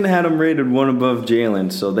ESPN had him rated 1 above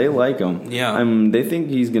Jalen, so they like him. Yeah, they think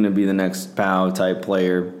he's going to be the next Powell type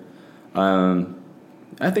player. I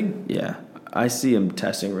think, I see him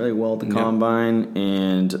testing really well at the combine,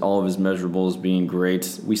 and all of his measurables being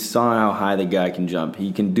great. We saw how high the guy can jump.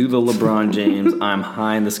 He can do the LeBron James. I'm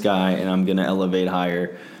high in the sky, and I'm going to elevate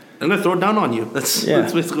higher. I'm going to throw it down on you. That's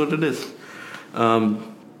basically what it is.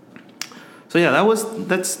 So yeah,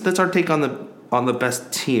 that's our take on the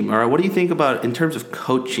best team. All right, what do you think about in terms of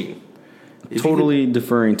coaching? Totally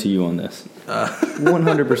deferring to you on this.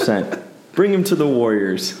 100%. Bring him to the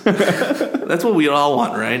Warriors. That's what we all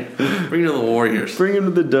want, right? Bring him to the Warriors. Bring him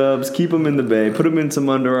to the Dubs. Keep him in the Bay. Put him in some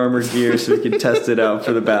Under Armour gear so we can test it out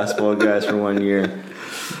for the basketball guys for 1 year.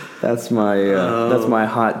 That's my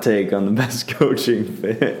hot take on the best coaching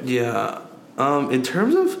fit. Yeah. In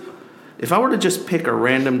terms of, if I were to just pick a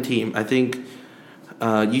random team, I think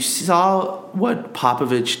you saw what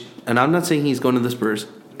Popovich, and I'm not saying he's going to the Spurs,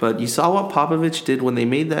 but you saw what Popovich did when they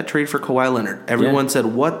made that trade for Kawhi Leonard. Everyone said,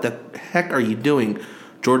 what the heck are you doing?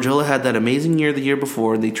 George Hill had that amazing year the year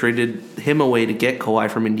before, and they traded him away to get Kawhi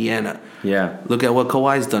from Indiana. Yeah. Look at what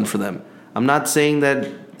Kawhi's done for them. I'm not saying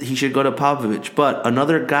that he should go to Popovich, but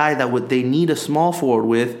another guy that they need a small forward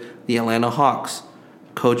with, the Atlanta Hawks.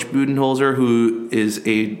 Coach Budenholzer, who is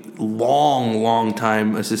a long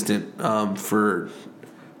time assistant for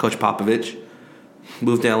Coach Popovich,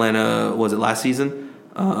 moved to Atlanta, was it last season?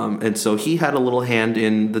 And so he had a little hand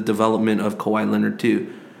in the development of Kawhi Leonard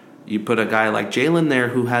too. You put a guy like Jalen there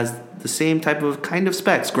who has the same type of kind of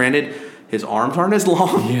specs. Granted, his arms aren't as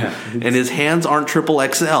long, and his hands aren't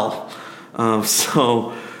XXL.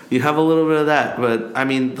 So you have a little bit of that. But I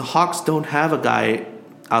mean, the Hawks don't have a guy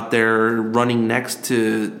out there running next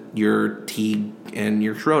to your Teague and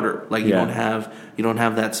your Schroeder. Like you don't have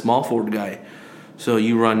that small forward guy. So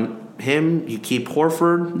you run him, you keep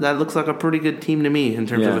Horford. That looks like a pretty good team to me in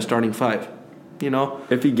terms of a starting 5. So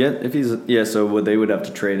they would have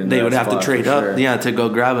to trade in. They would have to trade up, to go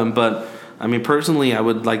grab him. But I mean, personally, I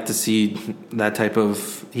would like to see that type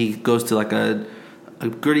of. He goes to like a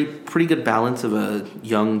pretty good balance of a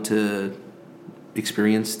young to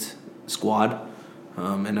experienced squad,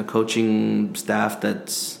 and a coaching staff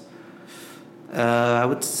that's.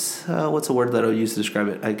 What's a word that I would use to describe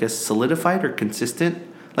it? I guess solidified or consistent.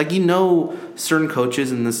 Like, certain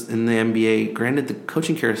coaches in the NBA. Granted, the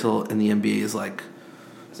coaching carousel in the NBA is like,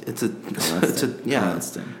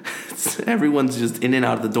 everyone's just in and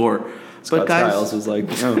out of the door. Scott Skiles was like,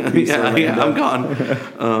 I'm gone.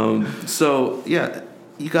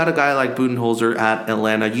 You got a guy like Budenholzer at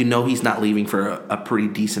Atlanta. He's not leaving for a pretty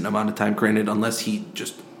decent amount of time. Granted, unless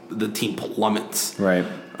the team plummets, right?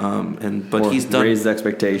 He's done raised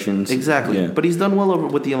expectations exactly. Yeah. But he's done well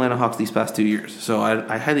with the Atlanta Hawks these past 2 years. So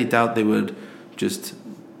I highly doubt they would just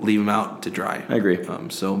leave him out to dry. I agree.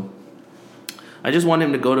 So I just want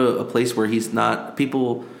him to go to a place where he's not.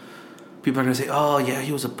 People are gonna say, "Oh yeah,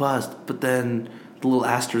 he was a bust," but then the little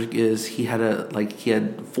asterisk is he had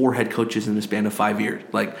 4 head coaches in the span of 5 years.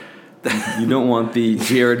 Like, you don't want the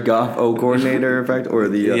Jared Goff coordinator effect or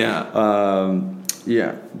the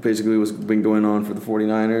basically what's been going on for the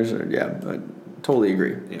 49ers. I totally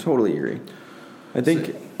agree. Yeah. Totally agree. I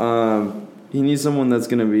think he needs someone that's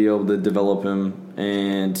going to be able to develop him,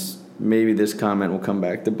 and maybe this comment will come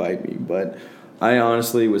back to bite me, but I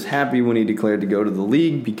honestly was happy when he declared to go to the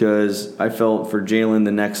league because I felt for Jalen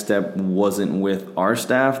the next step wasn't with our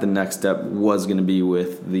staff. The next step was going to be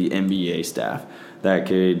with the NBA staff that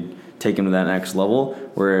could take him to that next level,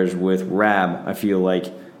 whereas with Rab, I feel like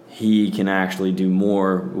he can actually do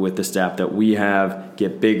more with the staff that we have,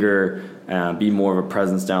 get bigger, be more of a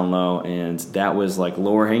presence down low, and that was like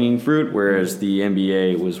lower hanging fruit, whereas the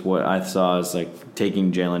NBA was what I saw as like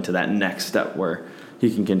taking Jalen to that next step where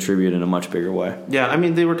he can contribute in a much bigger way. Yeah, I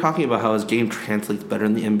mean, they were talking about how his game translates better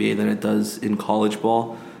in the NBA than it does in college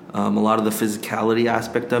ball. A lot of the physicality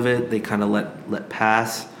aspect of it, they kind of let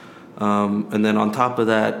pass. And then on top of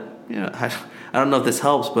that, I don't know if this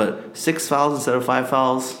helps, but 6 fouls instead of 5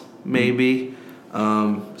 fouls, maybe.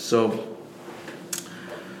 So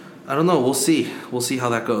I don't know. We'll see. We'll see how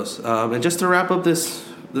that goes. And just to wrap up this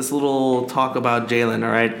little talk about Jalen,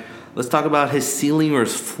 all right, let's talk about his ceiling or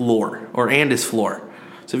his floor, and his floor.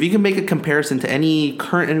 So if you can make a comparison to any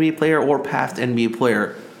current NBA player or past NBA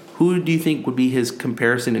player, who do you think would be his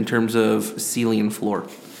comparison in terms of ceiling and floor?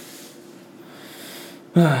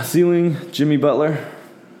 Ceiling, Jimmy Butler.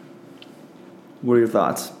 What are your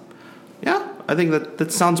thoughts? Yeah, I think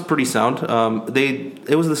that sounds pretty sound.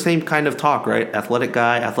 It was the same kind of talk, right? Athletic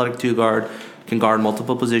guy, athletic 2-guard, can guard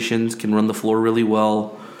multiple positions, can run the floor really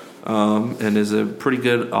well, and is a pretty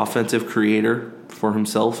good offensive creator for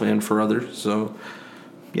himself and for others. So,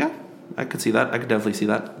 yeah, I could see that. I could definitely see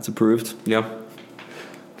that. It's approved. Yeah.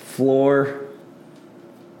 Floor.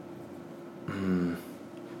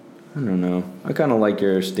 I don't know. I kind of like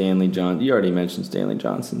your Stanley Johnson. You already mentioned Stanley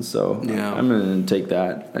Johnson, so yeah. I'm going to take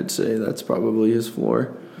that. I'd say that's probably his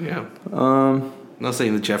floor. Yeah. Not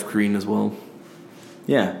saying that Jeff Green as well.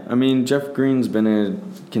 Yeah, I mean, Jeff Green's been a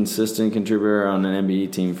consistent contributor on an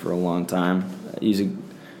NBA team for a long time. He's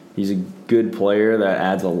a good player that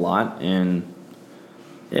adds a lot, and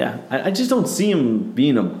yeah, I just don't see him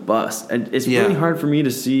being a bust. It's really hard for me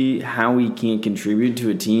to see how he can't contribute to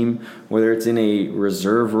a team, whether it's in a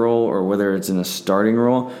reserve role or whether it's in a starting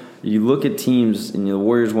role. You look at teams, and the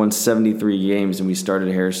Warriors won 73 games, and we started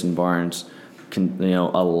Harrison Barnes,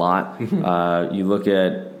 a lot. You look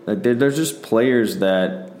at there's just players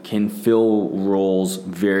that can fill roles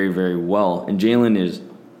very, very well, and Jalen is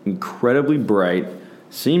incredibly bright,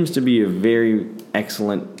 seems to be a very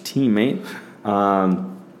excellent teammate.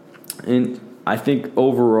 And I think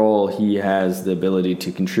overall he has the ability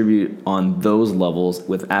to contribute on those levels.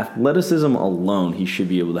 With athleticism alone, he should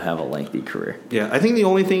be able to have a lengthy career. Yeah, I think the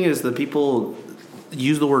only thing is that people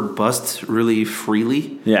use the word bust really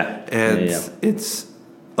freely. Yeah. And it's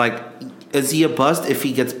like, is he a bust if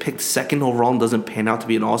he gets picked second overall and doesn't pan out to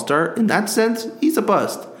be an all-star? In that sense, he's a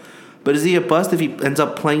bust. But is he a bust if he ends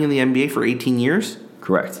up playing in the NBA for 18 years?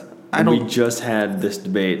 Correct. We just had this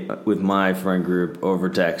debate with my friend group over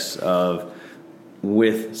text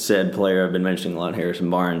with said player I've been mentioning a lot, Harrison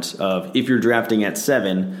Barnes, of if you're drafting at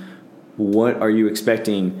 7, what are you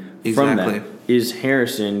expecting from that? Is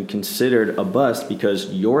Harrison considered a bust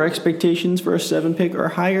because your expectations for a 7 pick are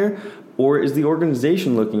higher? Or is the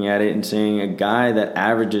organization looking at it and saying a guy that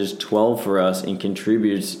averages 12 for us and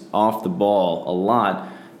contributes off the ball a lot,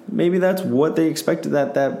 maybe that's what they expected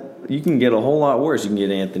that you can get a whole lot worse. You can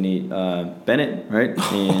get Anthony Bennett, right?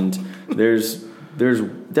 And there's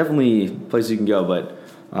definitely places you can go. But,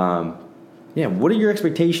 what are your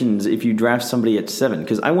expectations if you draft somebody at 7?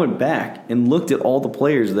 Because I went back and looked at all the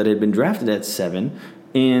players that had been drafted at 7,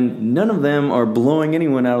 and none of them are blowing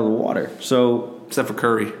anyone out of the water. So except for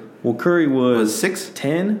Curry. Well, Curry was 6?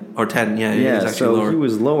 10? Or 10, yeah. He was actually lower. He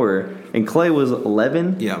was lower. And Clay was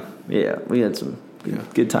 11? Yeah. Yeah, we had some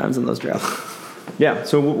good times in those drafts. Yeah,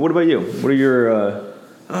 so what about you? What are your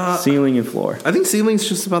ceiling and floor? I think ceiling's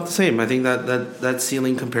just about the same. I think that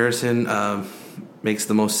ceiling comparison makes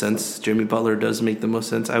the most sense. Jimmy Butler does make the most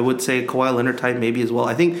sense. I would say Kawhi Leonard type maybe as well.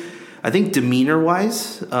 I think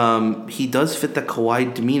demeanor-wise, he does fit the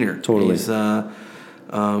Kawhi demeanor. Totally.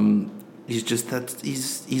 He's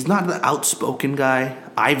not the outspoken guy.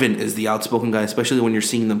 Ivan is the outspoken guy, especially when you're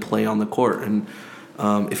seeing them play on the court. And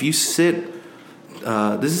if you sit...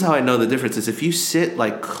 this is how I know the difference is if you sit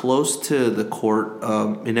like close to the court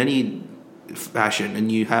in any fashion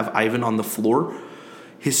and you have Ivan on the floor,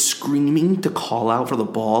 his screaming to call out for the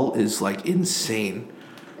ball is like insane.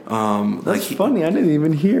 That's funny. I didn't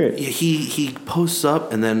even hear it. He posts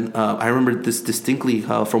up and then I remember this distinctly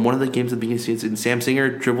from one of the games at the beginning of the season. Sam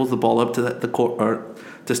Singer dribbles the ball up to the court or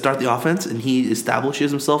to start the offense, and he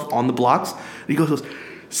establishes himself on the blocks. And he goes,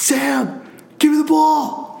 "Sam, give me the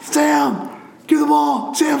ball, Sam." Give the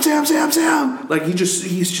ball, Sam. Like he's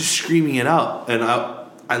just screaming it out, and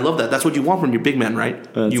I love that. That's what you want from your big man, right?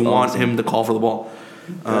 That's you want him to call for the ball.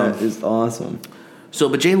 That is awesome. So,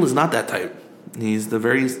 but Jalen's not that type. He's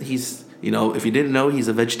if you didn't know, he's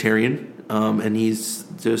a vegetarian, and he's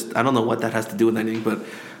just I don't know what that has to do with anything, but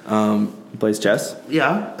he plays chess.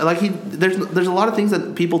 Yeah, like there's a lot of things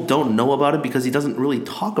that people don't know about it because he doesn't really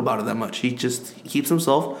talk about it that much. He just keeps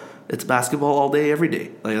himself it's basketball all day, every day.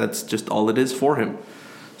 Like, that's just all it is for him.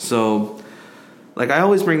 So, like, I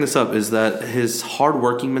always bring this up, is that his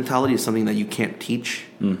hard-working mentality is something that you can't teach.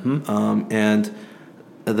 And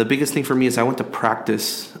the biggest thing for me is I went to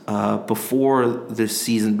practice before this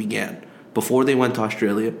season began, before they went to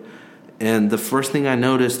Australia. And the first thing I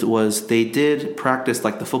noticed was they did practice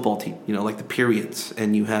like the football team, like the periods.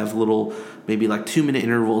 And you have little, maybe like 2-minute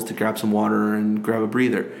intervals to grab some water and grab a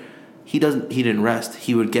breather. He didn't rest.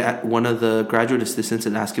 He would get one of the graduate assistants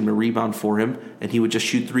and ask him to rebound for him, and he would just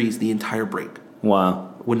shoot threes the entire break.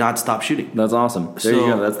 Wow. Would not stop shooting. That's awesome. There you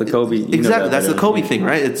go. That's the Kobe. Exactly. That's the Kobe thing,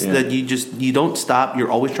 right? It's that you don't stop.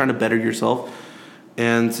 You're always trying to better yourself.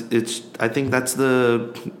 And I think that's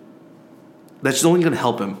only going to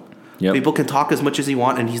help him. Yep. People can talk as much as he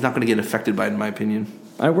want, and he's not going to get affected by it, in my opinion.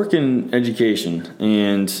 I work in education,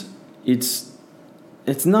 and it's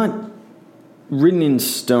not written in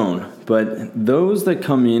stone, but those that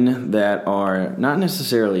come in that are not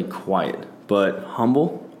necessarily quiet, but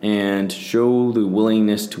humble and show the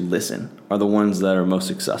willingness to listen are the ones that are most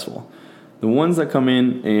successful. The ones that come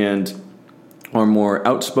in and are more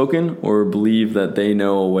outspoken or believe that they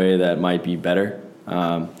know a way that might be better,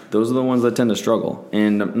 those are the ones that tend to struggle.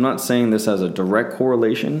 And I'm not saying this has a direct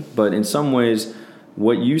correlation, but in some ways,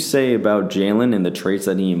 what you say about Jalen and the traits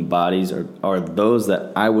that he embodies are those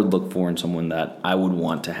that I would look for in someone that I would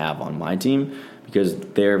want to have on my team, because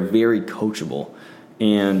they're very coachable.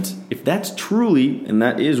 And if that's truly, and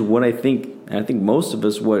that is what I think, and I think most of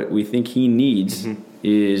us, what we think he needs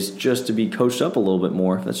is just to be coached up a little bit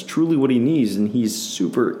more. If that's truly what he needs, and he's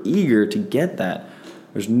super eager to get that,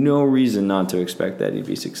 there's no reason not to expect that he'd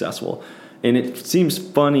be successful. And it seems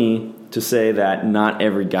funny to say that not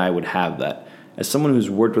every guy would have that. As someone who's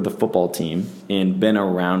worked with a football team and been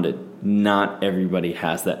around it, not everybody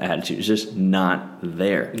has that attitude. It's just not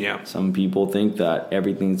there. Yeah. Some people think that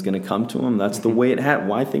everything's going to come to them. That's the way it had.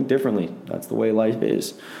 Why think differently? That's the way life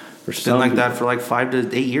is. It's been like that for like 5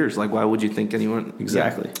 to 8 years. Like, why would you think anyone?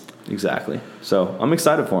 Exactly. Yeah. Exactly. So I'm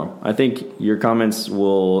excited for him. I think your comments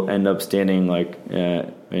will end up standing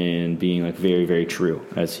and being like very, very true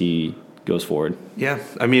as he goes forward. Yeah.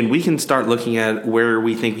 I mean, we can start looking at where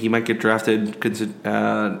we think he might get drafted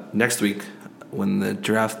next week when the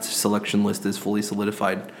draft selection list is fully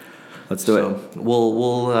solidified. Let's do it.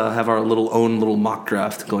 We'll have our little mock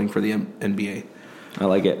draft going for the NBA. I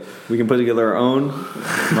like it. We can put together our own,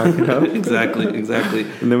 mark it up. Exactly.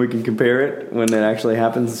 And then we can compare it when it actually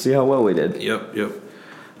happens and see how well we did. Yep.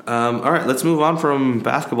 All right, let's move on from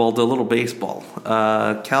basketball to a little baseball.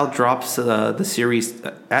 Cal drops the series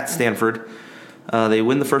at Stanford. They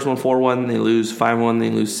win the first one 4-1. They lose 5-1.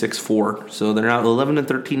 They lose 6-4. So they're now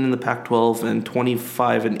 11-13 in the Pac-12 and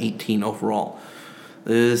 25-18 overall.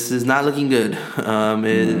 This is not looking good. It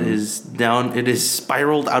is down. It is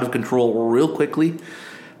spiraled out of control real quickly,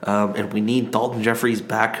 and we need Dalton Jeffries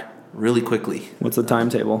back really quickly. What's the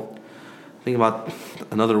timetable? I think about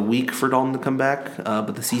another week for Dalton to come back,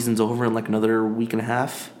 but the season's over in like another week and a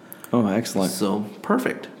half. Oh, excellent! So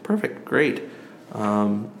perfect, great.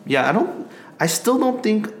 I still don't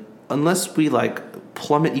think, unless we like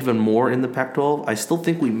plummet even more in the Pac-12, I still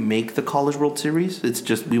think we make the College World Series. It's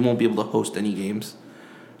just we won't be able to host any games.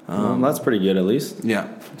 That's pretty good, at least. Yeah.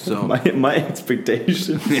 So my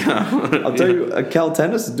expectations. Yeah. I'll tell you, Cal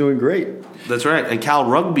Tennis is doing great. That's right. And Cal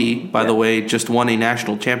Rugby, by the way, just won a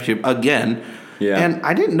national championship again. Yeah. And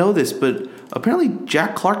I didn't know this, but apparently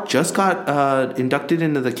Jack Clark just got inducted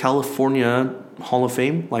into the California Hall of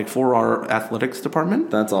Fame, like for our athletics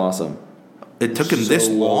department. That's awesome. It took him this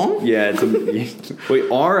long? Yeah.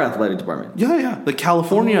 Wait, our athletic department? Yeah. The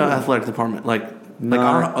California athletic department,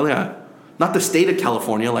 not the state of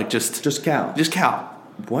California, like just Cal. Just Cal.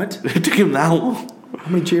 What? It took him that long. How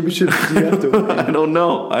many championships do you have to win? I don't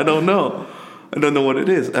know. I don't know what it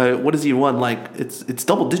is. What has he won? Like it's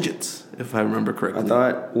double digits, if I remember correctly. I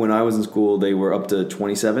thought when I was in school they were up to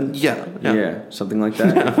 27. Yeah, something like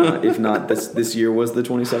that. Yeah. If not, this year was the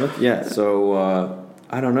 27th. Yeah. So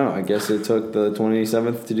I don't know. I guess it took the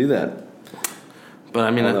 27th to do that. But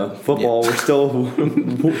I mean, football, we're still.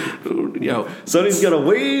 Sonny's got a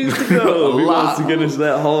ways to go. He wants to get into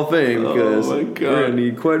that Hall of Fame because we're gonna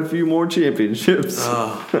need quite a few more championships.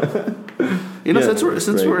 Since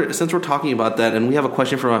we're talking about that, and we have a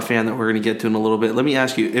question from a fan that we're going to get to in a little bit. Let me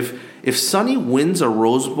ask you: if Sonny wins a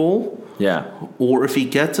Rose Bowl, or if he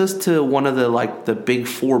gets us to one of the big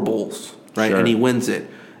four bowls, right, and he wins it,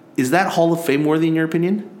 is that Hall of Fame worthy in your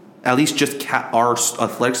opinion? At least just our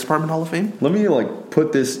athletics department Hall of Fame? Let me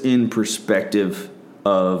put this in perspective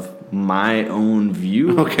of my own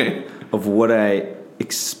view of what I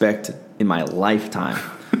expect in my lifetime.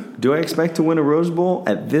 Do I expect to win a Rose Bowl?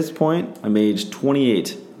 At this point, I'm age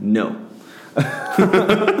 28. No.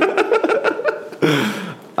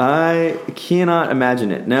 I cannot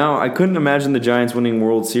imagine it. Now, I couldn't imagine the Giants winning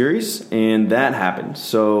World Series, and that happened.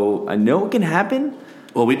 So I know it can happen.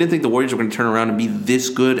 Well, we didn't think the Warriors were going to turn around and be this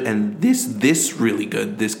good and this really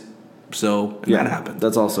good. That happened.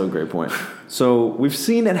 That's also a great point. So we've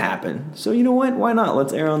seen it happen. So you know what? Why not?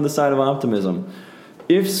 Let's err on the side of optimism.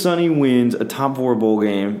 If Sonny wins a top 4 bowl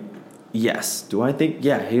game, yes. Do I think?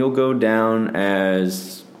 Yeah, he'll go down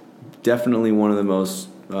as definitely one of the most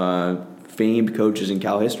famed coaches in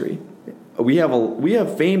Cal history. We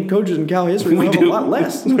have famed coaches in Cal history. We have a lot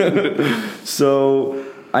less. So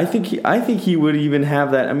I think he would even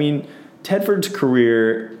have that. I mean, Tedford's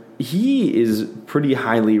career, he is pretty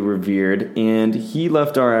highly revered, and he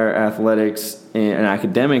left our athletics and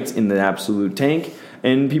academics in the absolute tank.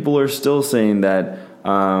 And people are still saying that.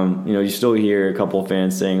 You still hear a couple of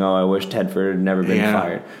fans saying, "Oh, I wish Tedford had never been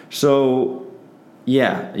fired." So,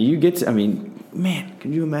 yeah, you get to. I mean, man,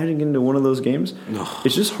 can you imagine getting to one of those games? Ugh.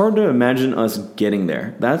 It's just hard to imagine us getting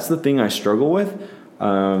there. That's the thing I struggle with.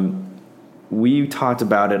 We talked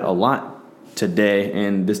about it a lot today,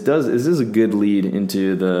 and this is a good lead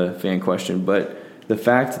into the fan question. But the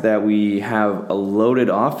fact that we have a loaded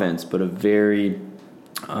offense, but a very,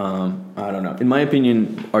 I don't know. In my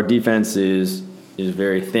opinion, our defense is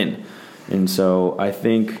very thin, and so I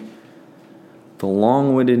think the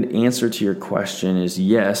long-winded answer to your question is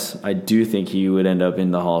yes. I do think he would end up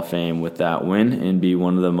in the Hall of Fame with that win and be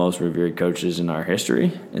one of the most revered coaches in our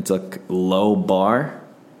history. It's a low bar,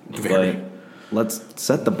 Very. but let's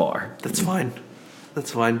set the bar. That's fine.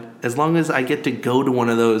 That's fine. As long as I get to go to one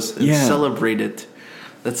of those and celebrate it,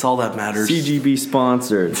 that's all that matters. CGB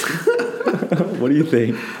sponsored. What do you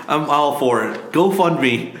think? I'm all for it. Go fund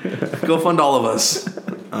me. Go fund all of us.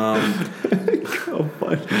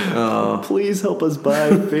 Please help us buy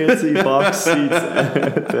fancy box seats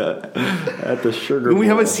at the Sugar Bowl. We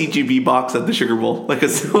have a CGB box at the Sugar Bowl,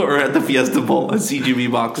 or at the Fiesta Bowl, a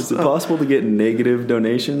CGB box. Is it possible to get negative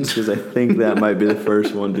donations? Because I think that might be the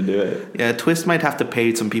first one to do it. Yeah, Twist might have to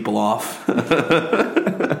pay some people off.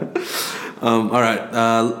 All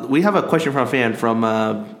right. We have a question from a fan from,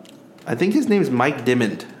 I think his name is Mike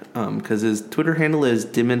Dimmond, because his Twitter handle is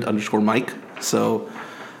Dimmond_Mike. So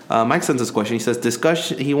Mike sends this question. He says,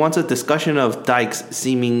 he wants a discussion of Dyke's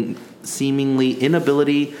seemingly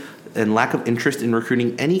inability and lack of interest in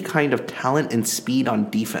recruiting any kind of talent and speed on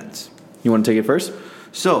defense. You want to take it first?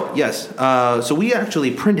 So, yes. So we actually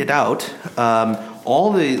printed out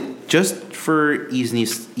just for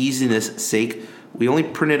easiness sake, we only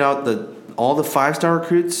printed out all the 5-star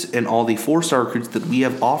recruits and all the 4-star recruits that we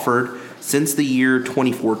have offered since the year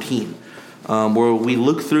 2014. Where we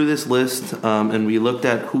looked through this list and we looked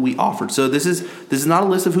at who we offered. So this is not a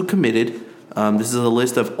list of who committed. This is a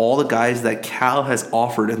list of all the guys that Cal has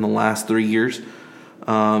offered in the last 3 years.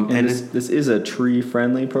 And this is a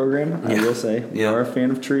tree-friendly program, I will say. We are a fan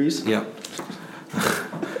of trees. Yeah.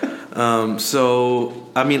 So,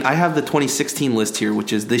 I mean, I have the 2016 list here,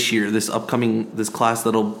 which is this year, this class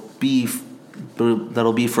that'll be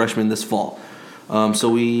freshmen this fall. So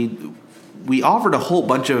we offered a whole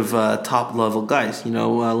bunch of top-level guys.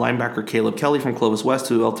 Linebacker Caleb Kelly from Clovis West,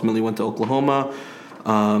 who ultimately went to Oklahoma.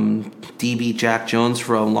 DB Jack Jones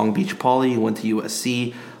from Long Beach Poly, who went to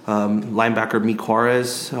USC. Linebacker Meek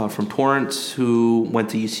Juarez from Torrance, who went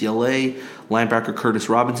to UCLA. Linebacker Curtis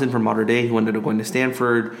Robinson from Mater Dei, who ended up going to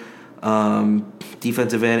Stanford.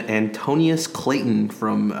 Defensive end Antonius Clayton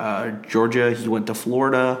from Georgia, he went to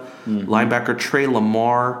Florida. Mm-hmm. Linebacker Trey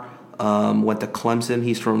Lamar went to Clemson.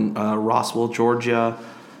 He's from Roswell, Georgia.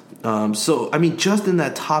 So, I mean, just in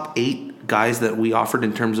that top 8 guys that we offered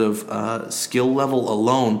in terms of skill level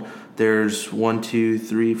alone, there's 6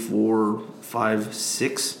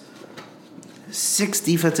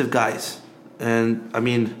 defensive guys. And, I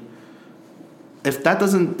mean, if that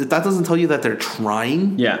doesn't tell you that they're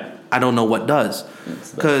trying, I don't know what does.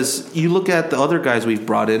 Because you look at the other guys we've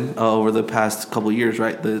brought in over the past couple of years,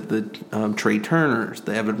 right? The Trey Turners,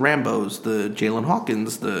 the Evan Rambos, the Jalen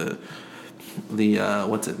Hawkins, the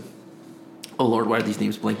what's it? Oh Lord, why are these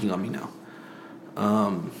names blanking on me now?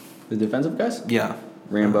 The defensive guys? Yeah.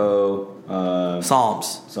 Rambo,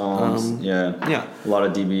 Psalms, yeah, a lot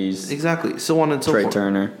of DBs, exactly, so on and so Trey forth.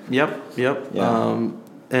 Turner, yep, yeah.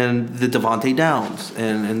 And the Devontae Downs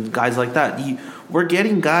and guys like that. We're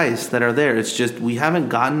getting guys that are there. It's just we haven't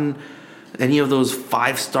gotten any of those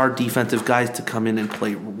 5-star defensive guys to come in and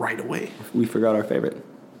play right away. We forgot our favorite,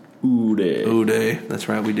 Uday. That's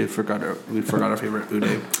right. We forgot our favorite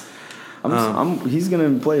Uday. He's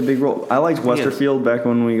going to play a big role. I liked Westerfield back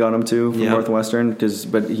when we got him too from Northwestern,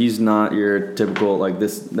 but he's not your typical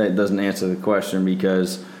this. That doesn't answer the question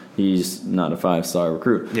because he's not a 5-star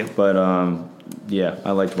recruit. Yeah. But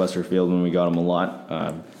I liked Westerfield when we got him a lot.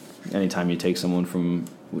 Anytime you take someone from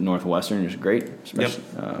Northwestern, it's great. Especially,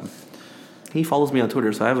 he follows me on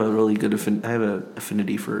Twitter, so I have a really good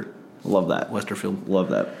affinity for. Love that. Westerfield. Love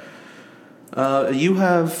that. You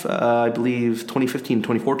have, I believe, 2015,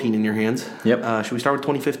 2014 in your hands. Yep. Should we start with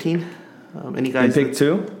 2015? Any guys? You pick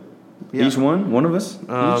two? Yeah. Each one of us?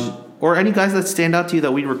 Or any guys that stand out to you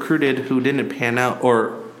that we recruited who didn't pan out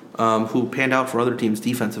or who panned out for other teams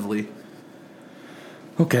defensively?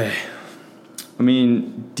 Okay. I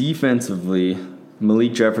mean, defensively,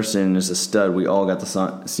 Malik Jefferson is a stud. We all got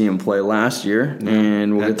to see him play last year,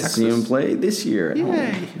 and we'll get to see him play this year.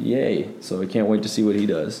 Yay. Yay. So I can't wait to see what he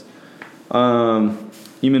does.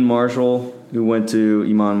 Iman Marshall, who went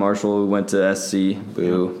to SC.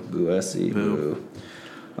 Boo SC. Boo.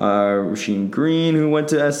 Rasheem Green, who went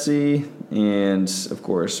to SC. And, of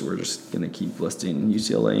course, we're just going to keep listing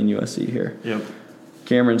UCLA and USC here. Yep.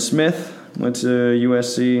 Cameron Smith went to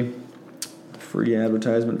USC. Free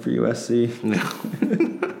advertisement for USC.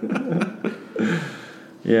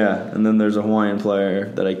 Yeah, and then there's a Hawaiian player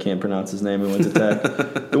that I can't pronounce his name who went to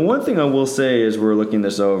Tech. The one thing I will say as we're looking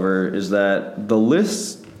this over is that the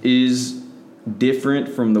list is different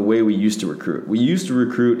from the way we used to recruit. We used to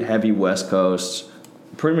recruit heavy West Coast,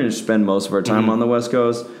 pretty much spend most of our time on the West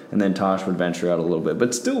Coast, and then Tosh would venture out a little bit.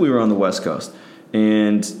 But still, we were on the West Coast.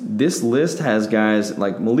 And this list has guys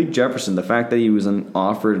like Malik Jefferson. The fact that he was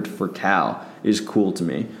offered for Cal is cool to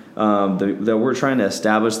me. That we're trying to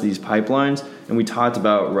establish these pipelines. And we talked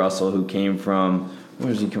about Russell, who came from,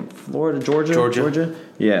 where does he come from? Florida, Georgia?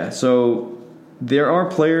 Yeah, so there are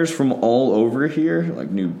players from all over here, like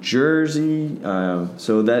New Jersey.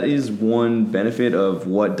 So that is one benefit of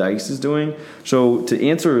what Dykes is doing. So to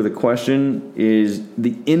answer the question is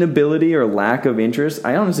the inability or lack of interest.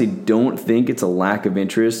 I honestly don't think it's a lack of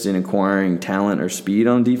interest in acquiring talent or speed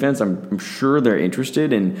on defense. I'm sure they're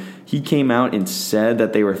interested, and he came out and said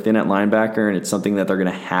that they were thin at linebacker, and it's something that they're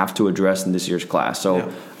going to have to address in this year's class.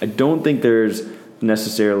 So I don't think there's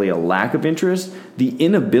necessarily a lack of interest. The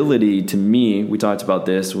inability, to me, we talked about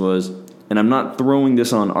this, was, and I'm not throwing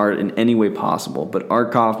this on Art in any way possible, but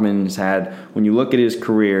Art Kaufman has had, when you look at his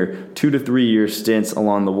career, 2 to 3 year stints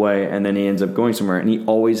along the way, and then he ends up going somewhere, and he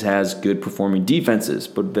always has good performing defenses.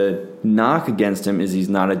 But the knock against him is he's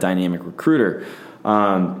not a dynamic recruiter.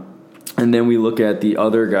 And then we look at the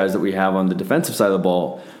other guys that we have on the defensive side of the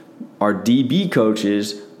ball. Our DB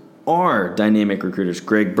coaches are dynamic recruiters.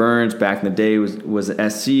 Greg Burns back in the day was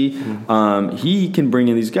at SC. He can bring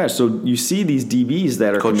in these guys. So you see these DBs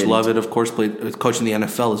that are Coach Lovett, of course, played coaching the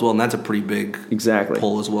NFL as well, and that's a pretty big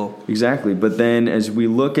pull as well. Exactly. But then as we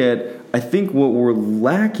look at, I think what we're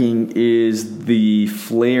lacking is the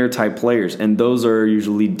flair type players, and those are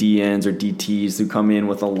usually DNs or DTs who come in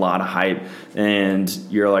with a lot of hype, and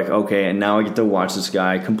you're like, okay, and now I get to watch this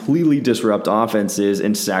guy completely disrupt offenses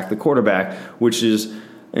and sack the quarterback, which is.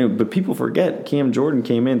 But people forget Cam Jordan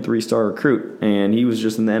came in 3-star recruit, and he was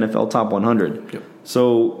just in the NFL top 100. Yep.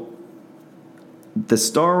 So the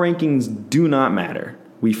star rankings do not matter.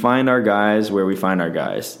 We find our guys where we find our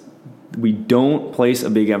guys. We don't place a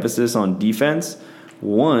big emphasis on defense.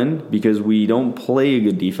 One, because we don't play a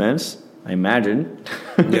good defense, I imagine.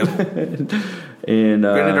 Yep. And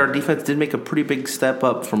granted, our defense did make a pretty big step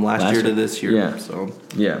up from last year to this year. Yeah. So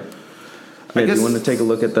yeah. Do you want to take a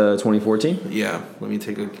look at the 2014? Yeah, let me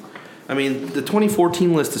take a. I mean, the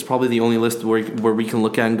 2014 list is probably the only list where we can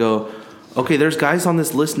look at and go, okay, there's guys on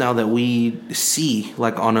this list now that we see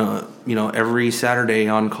like on every Saturday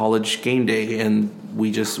on College Game Day, and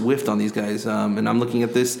we just whiffed on these guys. And I'm looking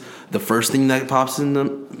at this. The first thing that pops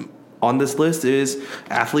in on this list is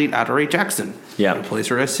athlete Adoree Jackson. Yeah, he plays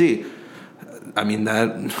for SC. I mean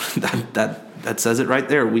that says it right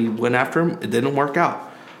there. We went after him. It didn't work out.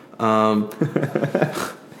 It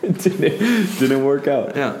didn't work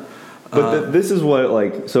out. Yeah. But this is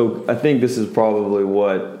what, so I think this is probably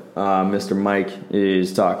what Mr. Mike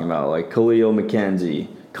is talking about. Like Khalil McKenzie,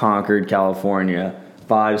 Concord, California,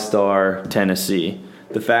 5-star Tennessee.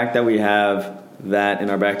 The fact that we have that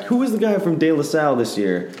in our back. Who was the guy from De La Salle this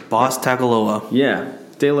year? Boss Tagaloa. Yeah,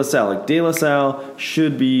 De La Salle. Like De La Salle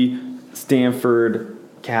should be Stanford,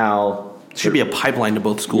 Cal. Should be a pipeline to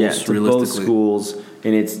both schools, to both schools.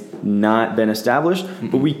 And it's not been established.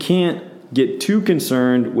 But we can't get too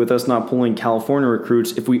concerned with us not pulling California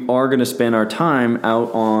recruits if we are going to spend our time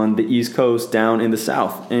out on the East Coast down in the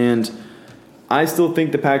South. And I still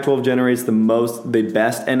think the Pac-12 generates the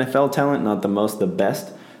best NFL talent, not the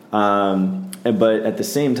best. But at the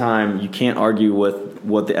same time, you can't argue with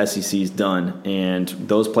what the SEC's done, and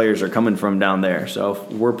those players are coming from down there. So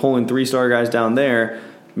if we're pulling 3-star guys down there,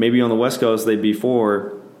 maybe on the West Coast they'd be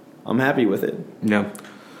 4. I'm happy with it. Yeah.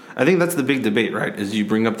 I think that's the big debate, right? Is you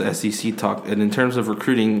bring up the SEC talk, and in terms of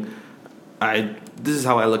recruiting, this is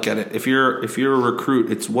how I look at it. If you're a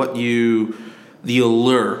recruit, it's the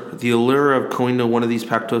allure of going to one of these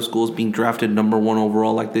Pac-12 schools, being drafted number 1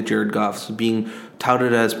 overall like the Jared Goffs, being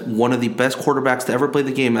touted as one of the best quarterbacks to ever play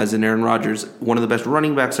the game, as in Aaron Rodgers, one of the best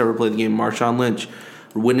running backs to ever play the game, Marshawn Lynch,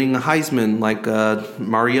 winning a Heisman like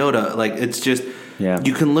Mariota. Like, it's just,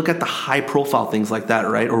 you can look at the high-profile things like that,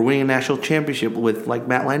 right? Or winning a national championship with like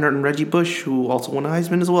Matt Leinart and Reggie Bush, who also won a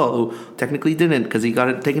Heisman as well, who technically didn't because he got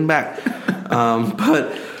it taken back.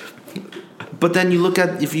 But then you look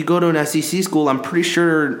at, if you go to an SEC school, I'm pretty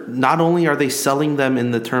sure not only are they selling them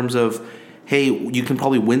in the terms of, hey, you can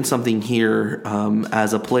probably win something here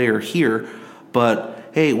as a player here, but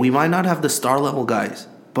hey, we might not have the star level guys,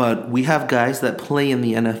 but we have guys that play in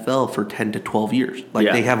the NFL for 10 to 12 years.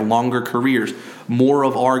 They have longer careers. More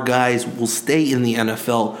of our guys will stay in the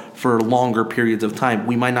NFL for longer periods of time.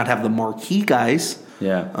 We might not have the marquee guys.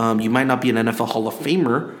 You might not be an NFL Hall of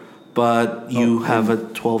Famer, but you have a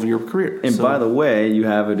 12-year career. And by the way, you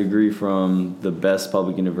have a degree from the best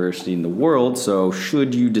public university in the world, so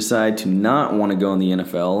should you decide to not want to go in the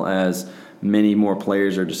NFL, as many more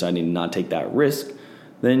players are deciding to not take that risk,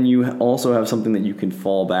 then you also have something that you can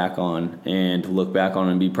fall back on and look back on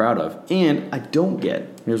and be proud of. And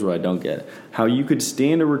here's what I don't get, how you could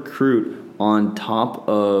stand a recruit on top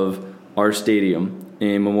of our stadium,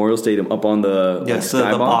 in Memorial Stadium, up on the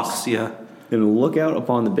box, and look out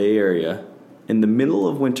upon the Bay Area in the middle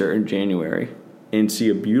of winter in January and see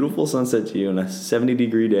a beautiful sunset to you on a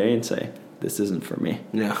 70-degree day and say, this isn't for me.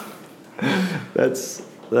 Yeah. That's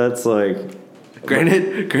like...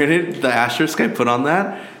 Granted, the asterisk I put on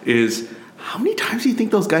that is, how many times do you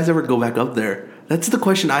think those guys ever go back up there? That's the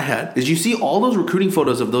question I had. Is you see all those recruiting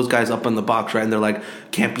photos of those guys up on the box, right? And they're like,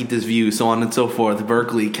 can't beat this view, so on and so forth,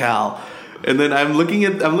 Berkeley, Cal. And then I'm looking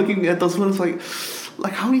at those photos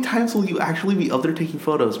like how many times will you actually be up there taking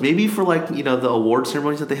photos? Maybe for the award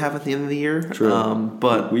ceremonies that they have at the end of the year. True.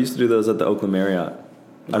 But we used to do those at the Oakland Marriott.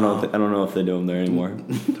 I don't know if they do them there anymore.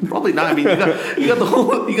 Probably not. I mean, you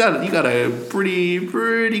got a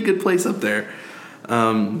pretty good place up there.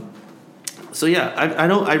 So yeah,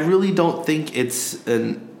 I really don't think it's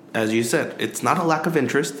as you said, it's not a lack of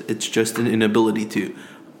interest. It's just an inability to.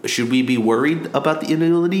 Should we be worried about the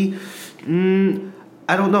inability?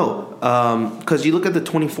 I don't know, because you look at the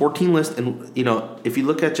 2014 list, and if you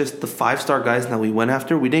look at just the 5-star guys that we went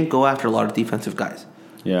after, we didn't go after a lot of defensive guys,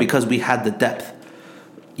 because we had the depth.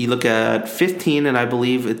 You look at 15, and I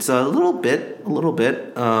believe it's a little bit.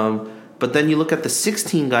 But then you look at the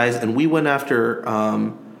 16 guys, and we went after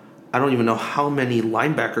I don't even know how many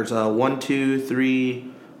linebackers. 1, 2,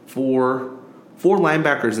 3, 4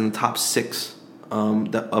 linebackers in the top 6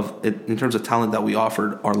 in terms of talent that we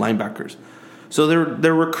offered our linebackers. So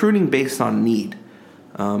they're recruiting based on need,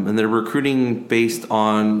 and they're recruiting based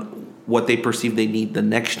on what they perceive they need the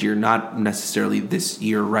next year, not necessarily this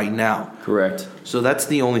year right now. Correct. So that's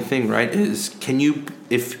the only thing, right? Is can you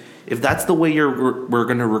if that's the way we're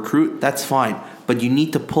going to recruit, that's fine. But you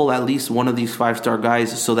need to pull at least one of these 5-star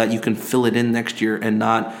guys so that you can fill it in next year and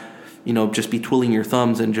not, just be twiddling your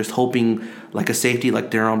thumbs and just hoping like a safety like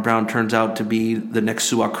Daron Brown turns out to be the next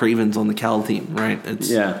Suak Cravens on the Cal team, right?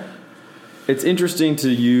 It's interesting to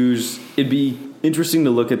use. It'd be interesting to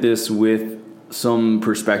look at this with some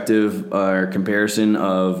perspective or comparison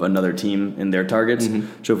of another team and their targets.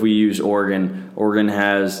 Mm-hmm. So if we use Oregon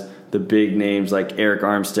has the big names like Eric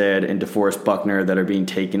Armstead and DeForest Buckner that are being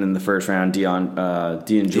taken in the first round. Dion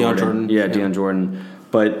Jordan. Dion Jordan.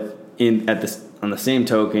 But on the same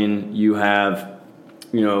token, you have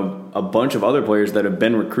a bunch of other players that have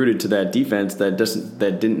been recruited to that defense that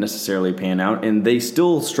didn't necessarily pan out, and they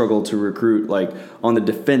still struggle to recruit. Like on the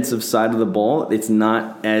defensive side of the ball, it's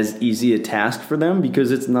not as easy a task for them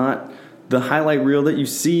because it's not the highlight reel that you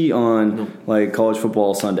see on like college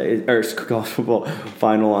football Sunday or college football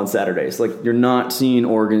final on Saturdays. Like you're not seeing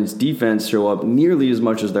Oregon's defense show up nearly as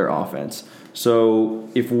much as their offense. So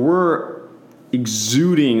if we're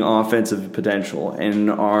exuding offensive potential and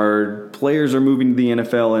our players are moving to the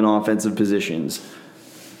NFL in offensive positions,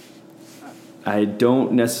 I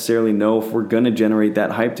don't necessarily know if we're going to generate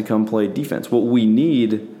that hype to come play defense. What we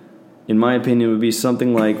need, in my opinion, would be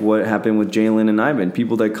something like what happened with Jalen and Ivan.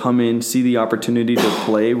 People that come in, see the opportunity to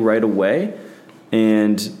play right away,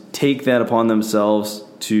 and take that upon themselves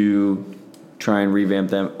to try and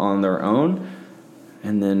revamp them on their own,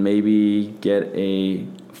 and then maybe get a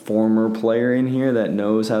former player in here that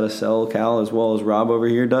knows how to sell Cal as well as Rob over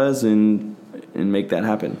here does, and make that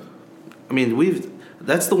happen. I mean,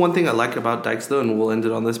 that's the one thing I like about Dykes, though, and we'll end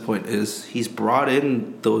it on this point, is he's brought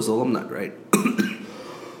in those alumni, right?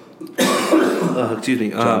 Excuse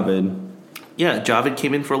me. Javid. Yeah, Javid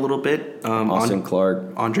came in for a little bit. Austin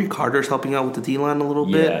Clark. Andre Carter's helping out with the D-line a little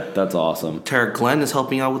bit. Yeah, that's awesome. Tarek Glenn is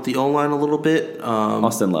helping out with the O-line a little bit.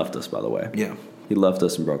 Austin left us, by the way. Yeah. He left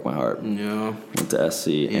us and broke my heart. Yeah. Went to SC,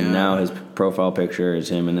 Yeah. and now his profile picture is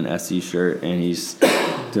him in an SC shirt, and he's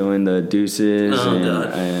doing the deuces,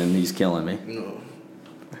 and he's killing me. No.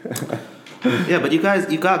 Yeah, but you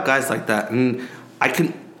got guys like that, and I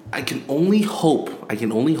can only hope.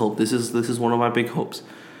 This is one of my big hopes,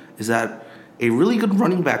 is that a really good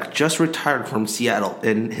running back just retired from Seattle,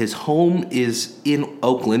 and his home is in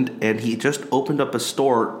Oakland, and he just opened up a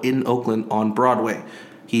store in Oakland on Broadway.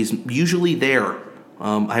 He's usually there.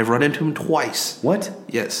 I've run into him twice. What?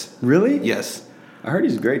 Yes. Really? Yes. I heard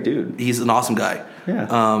he's a great dude. He's an awesome guy.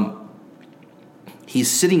 Yeah. He's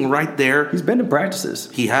sitting right there. He's been to practices.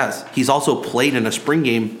 He has. He's also played in a spring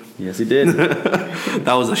game. Yes, he did.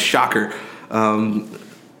 That was a shocker.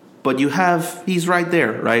 But he's right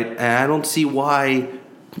there, right? And I don't see why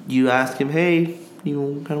you ask him, hey,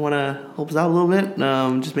 you kind of want to help us out a little bit?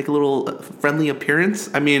 Just make a little friendly appearance?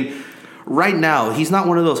 I mean, right now, he's not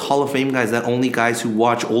one of those Hall of Fame guys that only guys who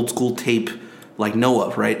watch old school tape like know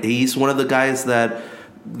of, right? He's one of the guys that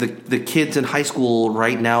the kids in high school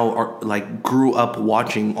right now are like grew up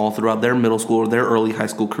watching all throughout their middle school or their early high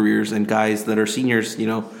school careers, and guys that are seniors,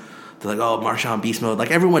 they're like, oh, Marshawn Beast Mode. Like,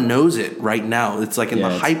 everyone knows it right now. It's like in the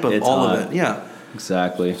hype of all of it. Yeah.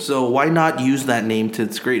 Exactly. So why not use that name to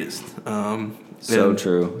its greatest? So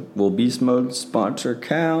true. Will Beast Mode sponsor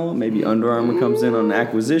Cal? Maybe Under Armour comes in on an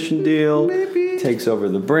acquisition deal. Maybe. Takes over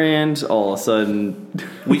the brand. All of a sudden.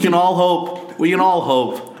 We can all hope.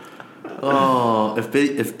 Oh,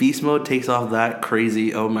 if Beast Mode takes off that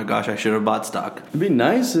crazy, oh my gosh, I should have bought stock. It'd be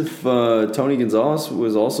nice if Tony Gonzalez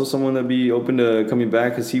was also someone that'd be open to coming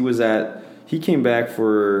back, because he came back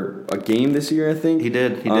for a game this year, I think. He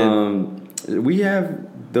did. We have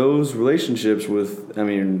those relationships with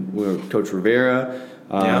Coach Rivera.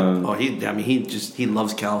 He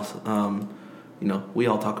loves Cal. We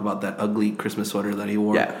all talk about that ugly Christmas sweater that he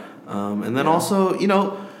wore. Yeah. And then also,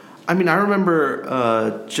 I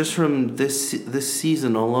remember just from this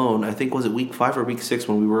season alone, I think, was it week 5 or week 6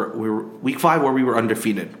 when we were week 5 where we were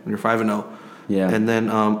undefeated. We were 5-0. Yeah. And then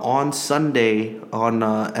on Sunday on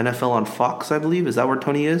NFL on Fox, I believe, is that where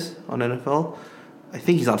Tony is on NFL? I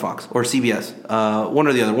think he's on Fox or CBS, one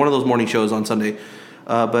or the other, one of those morning shows on Sunday.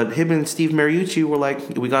 But him and Steve Mariucci were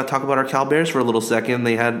like, we got to talk about our Cal Bears for a little second.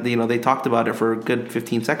 They had, they talked about it for a good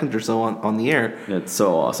 15 seconds or so on the air. It's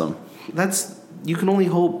so awesome. You can only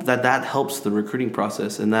hope that helps the recruiting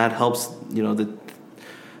process, and that helps,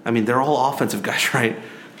 they're all offensive guys, right?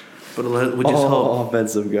 But we just hope. All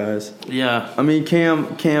offensive guys. Yeah.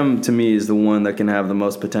 Cam to me is the one that can have the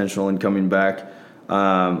most potential in coming back.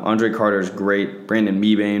 Andre Carter's great. Brandon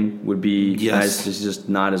Mebane would be nice. He's just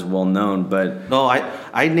not as well known, but no, I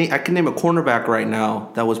can name a cornerback right now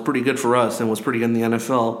that was pretty good for us and was pretty good in the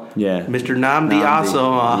NFL. Yeah, Mr. Nnamdi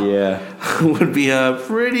Asomugha would be a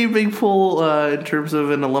pretty big pull in terms of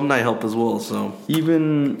an alumni help as well. So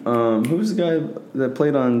even who's the guy that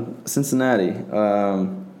played on Cincinnati?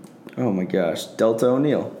 Oh my gosh, Delta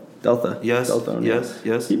O'Neal. Yes. Delta O'Neal.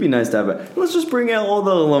 Yes. He'd be nice to have back. Let's just bring out all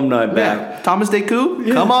the alumni back. Yeah. Thomas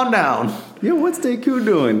Deku, come on down. Yeah, what's Deku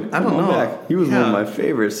doing? I don't know. Back. He was one of my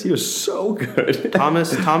favorites. He was so good.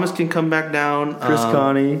 Thomas can come back down. Chris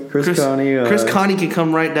Connie. Chris Connie can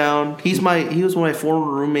come right down. He was one of my former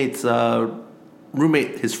roommates.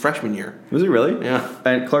 Roommate his freshman year. Was he really? Yeah.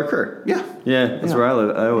 At Clark Kerr? Yeah. Yeah, that's where I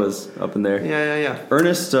live. I was up in there. Yeah.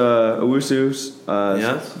 Ernest Owusu.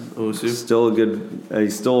 Yes, Owusu. Still a good.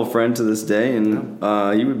 He's still a friend to this day, and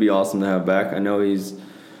he would be awesome to have back. I know he's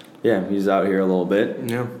out here a little bit.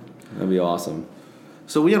 Yeah. That'd be awesome.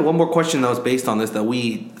 So we had one more question that was based on this that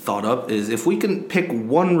we thought of, is if we can pick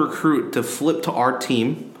one recruit to flip to our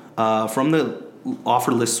team from the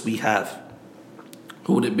offer lists we have,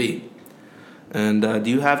 who would it be? And do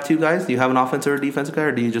you have two guys? Do you have an offensive or defensive guy,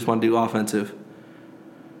 or do you just want to do offensive?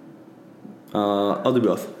 I'll do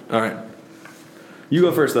both. All right. You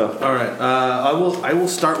go first, though. All right. I will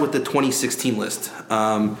start with the 2016 list.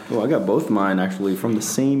 I got both mine, actually, from the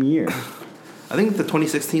same year. I think the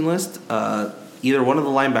 2016 list, either one of the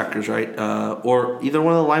linebackers, right? Or either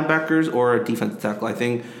one of the linebackers or a defensive tackle. I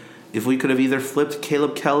think if we could have either flipped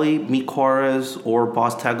Caleb Kelly, Meek Juarez, or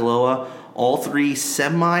Boss Tagovailoa, all three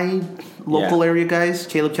semi-local area guys.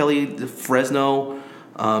 Caleb Kelly, Fresno,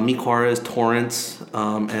 Meek Juarez, Torrance,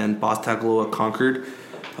 and Boss Tagloa Concord.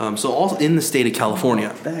 So all in the state of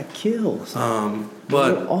California. That kills.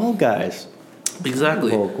 But all guys.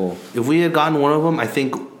 Exactly. Local. If we had gotten one of them, I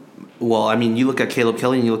think. Well, I mean, you look at Caleb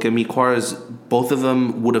Kelly and you look at Meek Juarez. Both of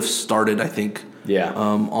them would have started, I think. Yeah.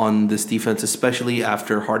 On this defense, especially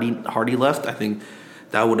after Hardy left, I think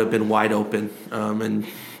that would have been wide open. And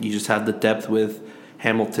you just have the depth with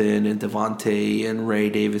Hamilton and Devontae and Ray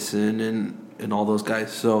Davison and all those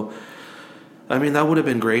guys. So, I mean, that would have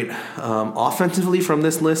been great. Offensively, from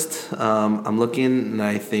this list, I'm looking, and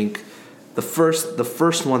I think the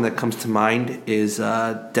first one that comes to mind is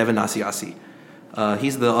Devin Asiasi.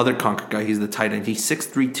 He's the other Concord guy. He's the tight end. He's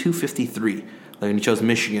 6'3", 253. And he chose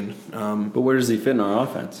Michigan. But where does he fit in our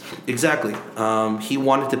offense? Exactly. He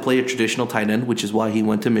wanted to play a traditional tight end, which is why he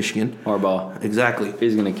went to Michigan. Harbaugh. Exactly.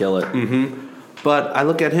 He's going to kill it. Mm-hmm. But I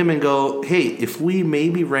look at him and go, hey, if we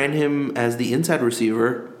maybe ran him as the inside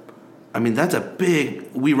receiver, I mean, that's a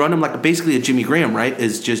big... We run him like basically a Jimmy Graham, right?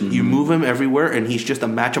 Is just you move him everywhere, and he's just a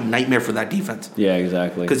matchup nightmare for that defense. Yeah,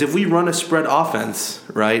 exactly. Because if we run a spread offense,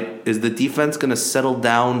 right, is the defense going to settle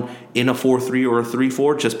down in a 4-3 or a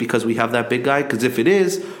 3-4 just because we have that big guy? Because if it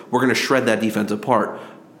is, we're going to shred that defense apart.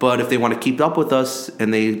 But if they want to keep up with us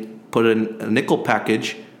and they put in a nickel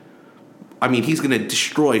package, I mean, he's going to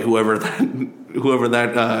destroy whoever that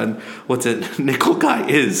nickel guy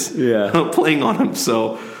is playing on him.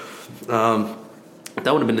 So...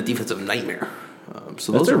 that would have been a defensive nightmare.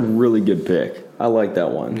 So that's a really good pick. I like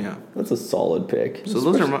that one. Yeah, that's a solid pick. So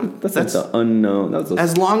those are that's the unknown.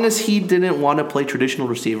 As long as he didn't want to play traditional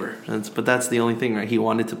receiver, but that's the only thing, right? He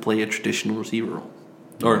wanted to play a traditional receiver role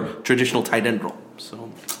or traditional tight end role.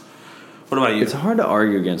 So, what about you? It's hard to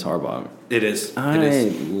argue against Harbaugh. It is. I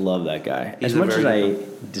love that guy. As much as I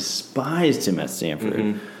despised him at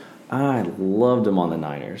Stanford, I loved him on the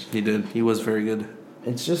Niners. He did. He was very good.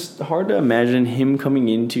 It's just hard to imagine him coming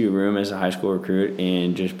into your room as a high school recruit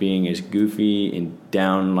and just being as goofy and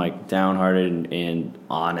downhearted and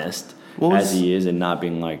honest as he is, and not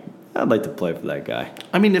being like, I'd like to play for that guy.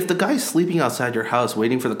 I mean, if the guy's sleeping outside your house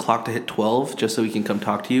waiting for the clock to hit 12 just so he can come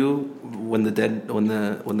talk to you when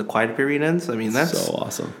the quiet period ends, I mean, that's so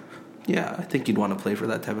awesome. Yeah, I think you'd want to play for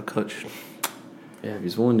that type of coach. Yeah, if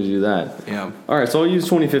he's willing to do that. Yeah. All right, so I'll use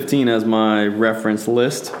 2015 as my reference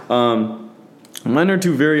list. Mine are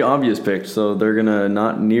two very obvious picks, so they're going to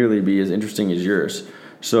not nearly be as interesting as yours.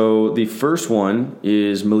 So the first one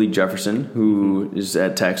is Malik Jefferson, who is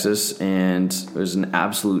at Texas and was an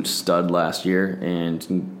absolute stud last year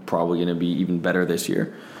and probably going to be even better this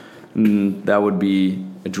year. And that would be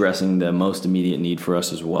addressing the most immediate need for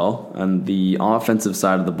us as well. On the offensive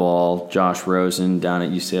side of the ball, Josh Rosen down at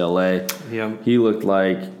UCLA, he looked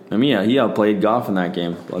like... I mean, he outplayed Goff in that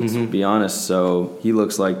game, let's be honest. So he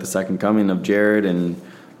looks like the second coming of Jared and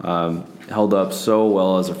held up so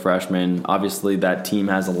well as a freshman. Obviously, that team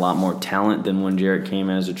has a lot more talent than when Jared came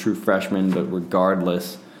in as a true freshman. But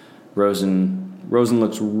regardless, Rosen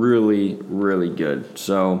looks really, really good.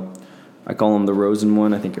 So I call him the Rosen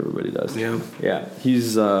one. I think everybody does. Yeah.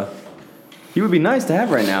 He would be nice to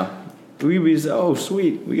have right now. We'd be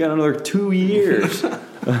sweet. We got another 2 years.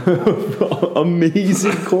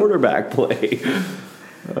 Amazing quarterback play.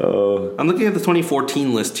 I'm looking at the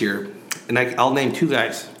 2014 list here, and I'll name two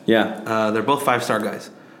guys. Yeah. They're both 5-star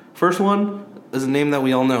guys. First one is a name that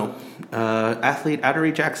we all know. Athlete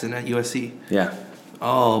Adoree Jackson at USC. Yeah.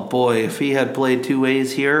 Oh, boy. If he had played two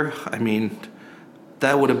ways here, I mean,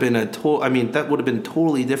 that would have been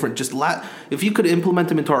totally different. Just if you could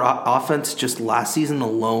implement him into our offense just last season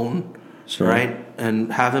alone, sure. Right?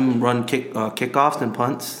 And have him run kickoffs and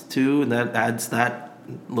punts too, and that adds that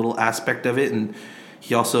little aspect of it. And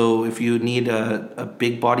he also, if you need a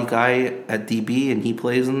big body guy at DB and he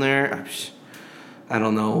plays in there, I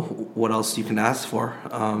don't know what else you can ask for.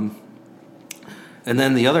 And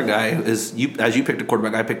then the other guy is, as you picked a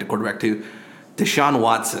quarterback, I picked a quarterback too, Deshaun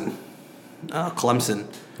Watson, Clemson.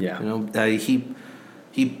 Yeah.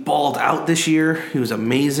 He balled out this year. He was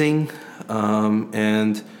amazing,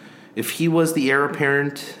 and if he was the heir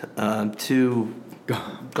apparent to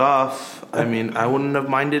Goff, I mean, I wouldn't have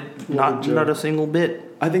minded not a single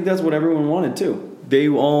bit. I think that's what everyone wanted too. They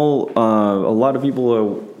all, a lot of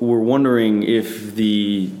people were wondering if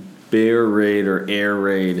the Bear Raid or Air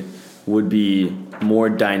Raid would be more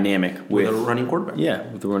dynamic with a running quarterback. Yeah,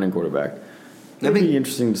 with the running quarterback. That'd be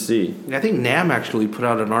interesting to see. I think Nam actually put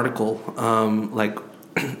out an article,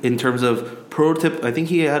 in terms of prototype. I think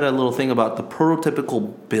he had a little thing about the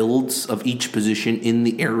prototypical builds of each position in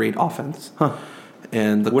the air raid offense. Huh.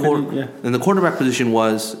 And the quarterback position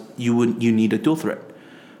was you need a dual threat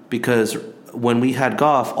because when we had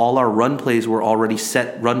Goff, all our run plays were already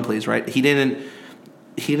set run plays, right? He didn't.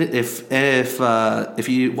 If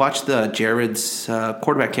you watch the Jared's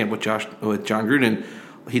quarterback camp with John Gruden,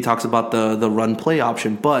 he talks about the run play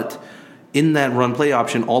option. But in that run play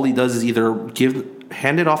option, all he does is either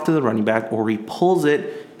hand it off to the running back, or he pulls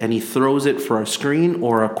it and he throws it for a screen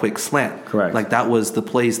or a quick slant. Correct. Like that was the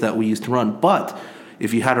plays that we used to run. But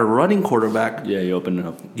if you had a running quarterback, you open it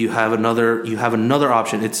up. You have another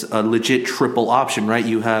option. It's a legit triple option, right?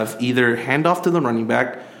 You have either hand off to the running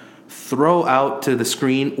back, throw out to the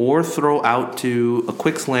screen, or throw out to a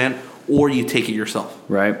quick slant, or you take it yourself.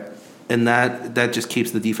 Right. And that just keeps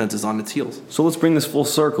the defenses on its heels. So let's bring this full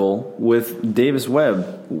circle with Davis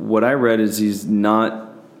Webb. What I read is he's not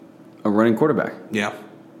a running quarterback. Yeah.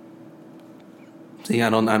 See, I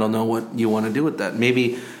don't know what you want to do with that.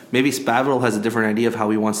 Maybe Spavital has a different idea of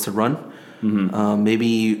how he wants to run. Mm-hmm.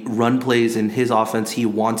 Maybe run plays in his offense, he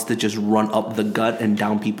wants to just run up the gut and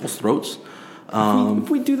down people's throats. If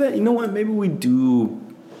we do that, you know what? Maybe we do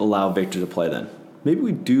allow Victor to play then. Maybe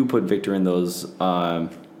we do put Victor in those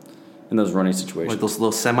running situations. Like those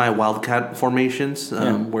little semi-wildcat formations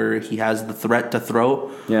where he has the threat to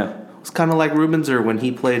throw. Yeah. It's kind of like Rubenser when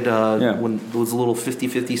he played when those little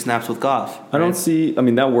 50-50 snaps with Goff. Right? I don't see... I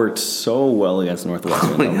mean, that worked so well against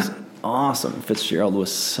Northwestern. Oh, that was awesome. Fitzgerald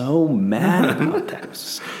was so mad about that. It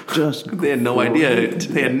was just They had no idea.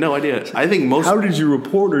 They had no idea. I think most... How did you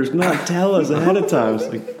reporters not tell us ahead of time? It's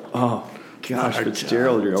like, oh, gosh,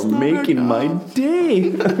 Fitzgerald, you're making my day.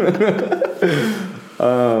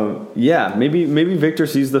 Maybe Victor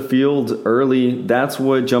sees the field early. That's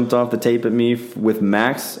what jumped off the tape at me with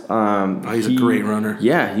Max. He's a great runner.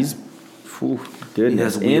 Yeah, he's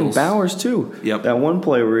goodness. And Bowers too. Yep. That one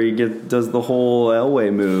play where he does the whole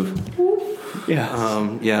Elway move.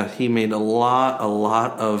 Yeah. He made a lot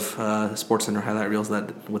of SportsCenter highlight reels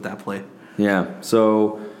with that play. Yeah.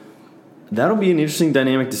 So that'll be an interesting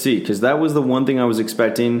dynamic to see, because that was the one thing I was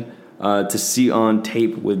expecting to see on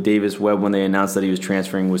tape with Davis Webb when they announced that he was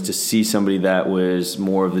transferring, was to see somebody that was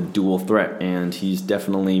more of the dual threat, and he's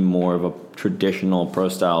definitely more of a traditional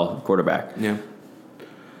pro-style quarterback. Yeah.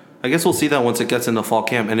 I guess we'll see that once it gets into fall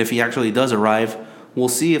camp, and if he actually does arrive, we'll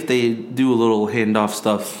see if they do a little handoff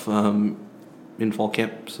stuff in fall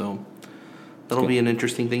camp. So that'll be an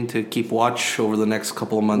interesting thing to keep watch over the next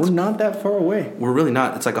couple of months. We're not that far away. We're really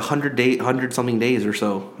not. It's like 100-something days or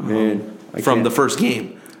so from the first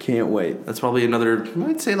game. Can't wait. That's probably another,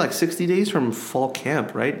 I'd say like 60 days from fall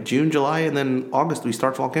camp, right? June, July, and then August we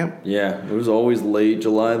start fall camp. Yeah, it was always late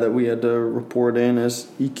July that we had to report in as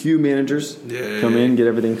EQ managers. Yeah. Come in, get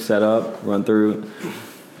everything set up, run through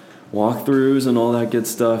walkthroughs and all that good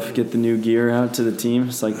stuff, get the new gear out to the team.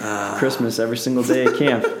 It's like Christmas every single day at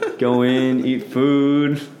camp. Go in, eat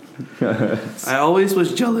food. I always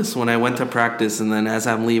was jealous when I went to practice, and then as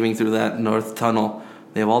I'm leaving through that north tunnel,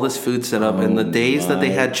 they have all this food set up, and the days that they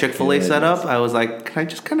had Chick-fil-A set up, I was like, can I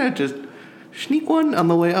just kind of just sneak one on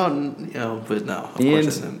the way out? And, but no, of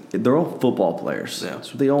course I didn't. They're all football players, so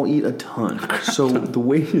they all eat a ton. So the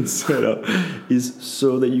way it's set up is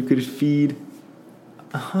so that you could feed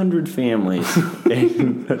 100 families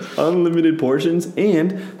and unlimited portions.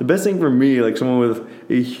 And the best thing for me, like someone with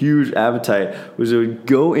a huge appetite, was it would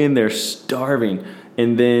go in there starving,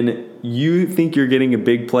 and then you think you're getting a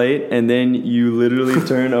big plate, and then you literally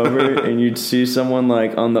turn over and you'd see someone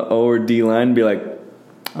like on the O or D line and be like,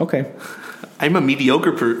 okay. I'm a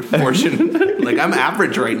mediocre portion. Like, I'm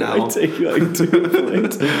average right now. I take like 2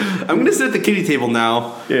 plates. I'm going to sit at the kiddie table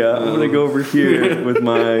now. Yeah, I'm going to go over here with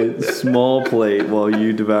my small plate while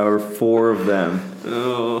you devour 4 of them.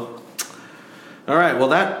 Oh. All right, well,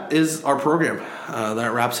 that is our program.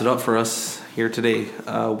 That wraps it up for us here today.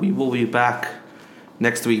 We will be back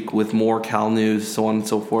next week with more Cal news, so on and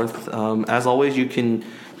so forth. As always, you can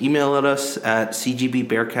email at us at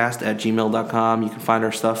cgbbearcast@gmail.com. You can find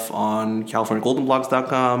our stuff on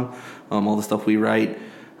californiagoldenblogs.com, all the stuff we write.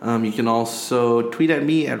 You can also tweet at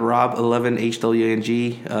me at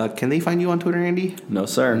rob11hwang. Can they find you on Twitter, Andy? No,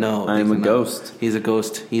 sir. No. I am a ghost. He's a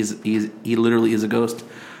ghost. He literally is a ghost.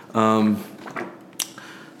 That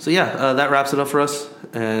wraps it up for us.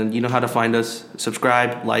 And you know how to find us.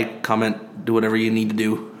 Subscribe, like, comment, do whatever you need to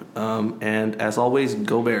do. And as always,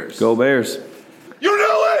 go Bears. Go Bears. You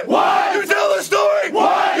know it! Why? You tell the story!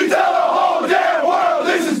 Why? You tell the whole damn world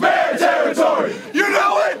this is Bear territory! You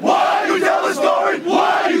know it! Why? You tell the story!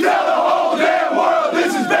 Why? You tell the whole damn world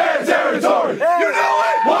this is Bear territory! You know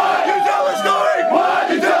it! Why? You tell the story! Why?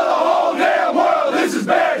 You tell the whole damn world this is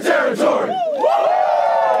Bear territory!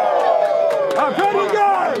 I'm ready,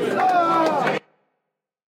 guys!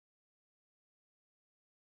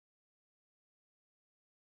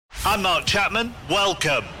 I'm Mark Chapman.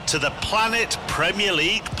 Welcome to the Planet Premier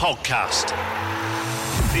League podcast.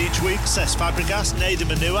 Each week, Cesc Fabregas, Nader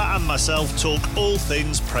Manua and myself talk all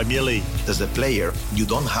things Premier League. As a player, you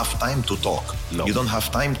don't have time to talk. No. You don't have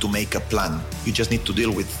time to make a plan. You just need to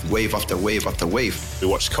deal with wave after wave after wave. We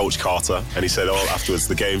watched Coach Carter and he said, afterwards,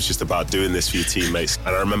 the game's just about doing this for your teammates.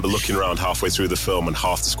 And I remember looking around halfway through the film and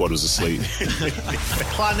half the squad was asleep.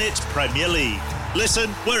 Planet Premier League. Listen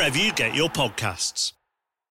wherever you get your podcasts.